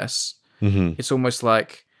crappiness, it's almost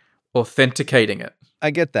like authenticating it.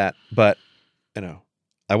 I get that, but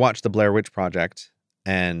I watched the Blair Witch Project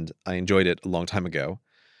and I enjoyed it a long time ago.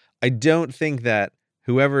 I don't think that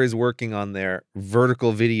whoever is working on their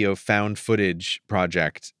vertical video found footage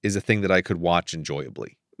project is a thing that I could watch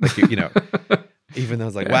enjoyably. Like, even though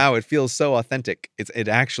it's like, wow, it feels so authentic. It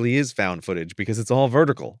actually is found footage because it's all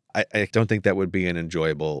vertical. I don't think that would be an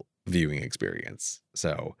enjoyable viewing experience.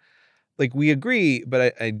 So, like, we agree,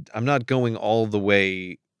 but I'm not going all the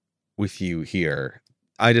way with you here.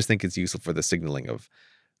 I just think it's useful for the signaling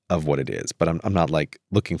of what it is, but I'm not like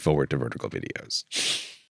looking forward to vertical videos.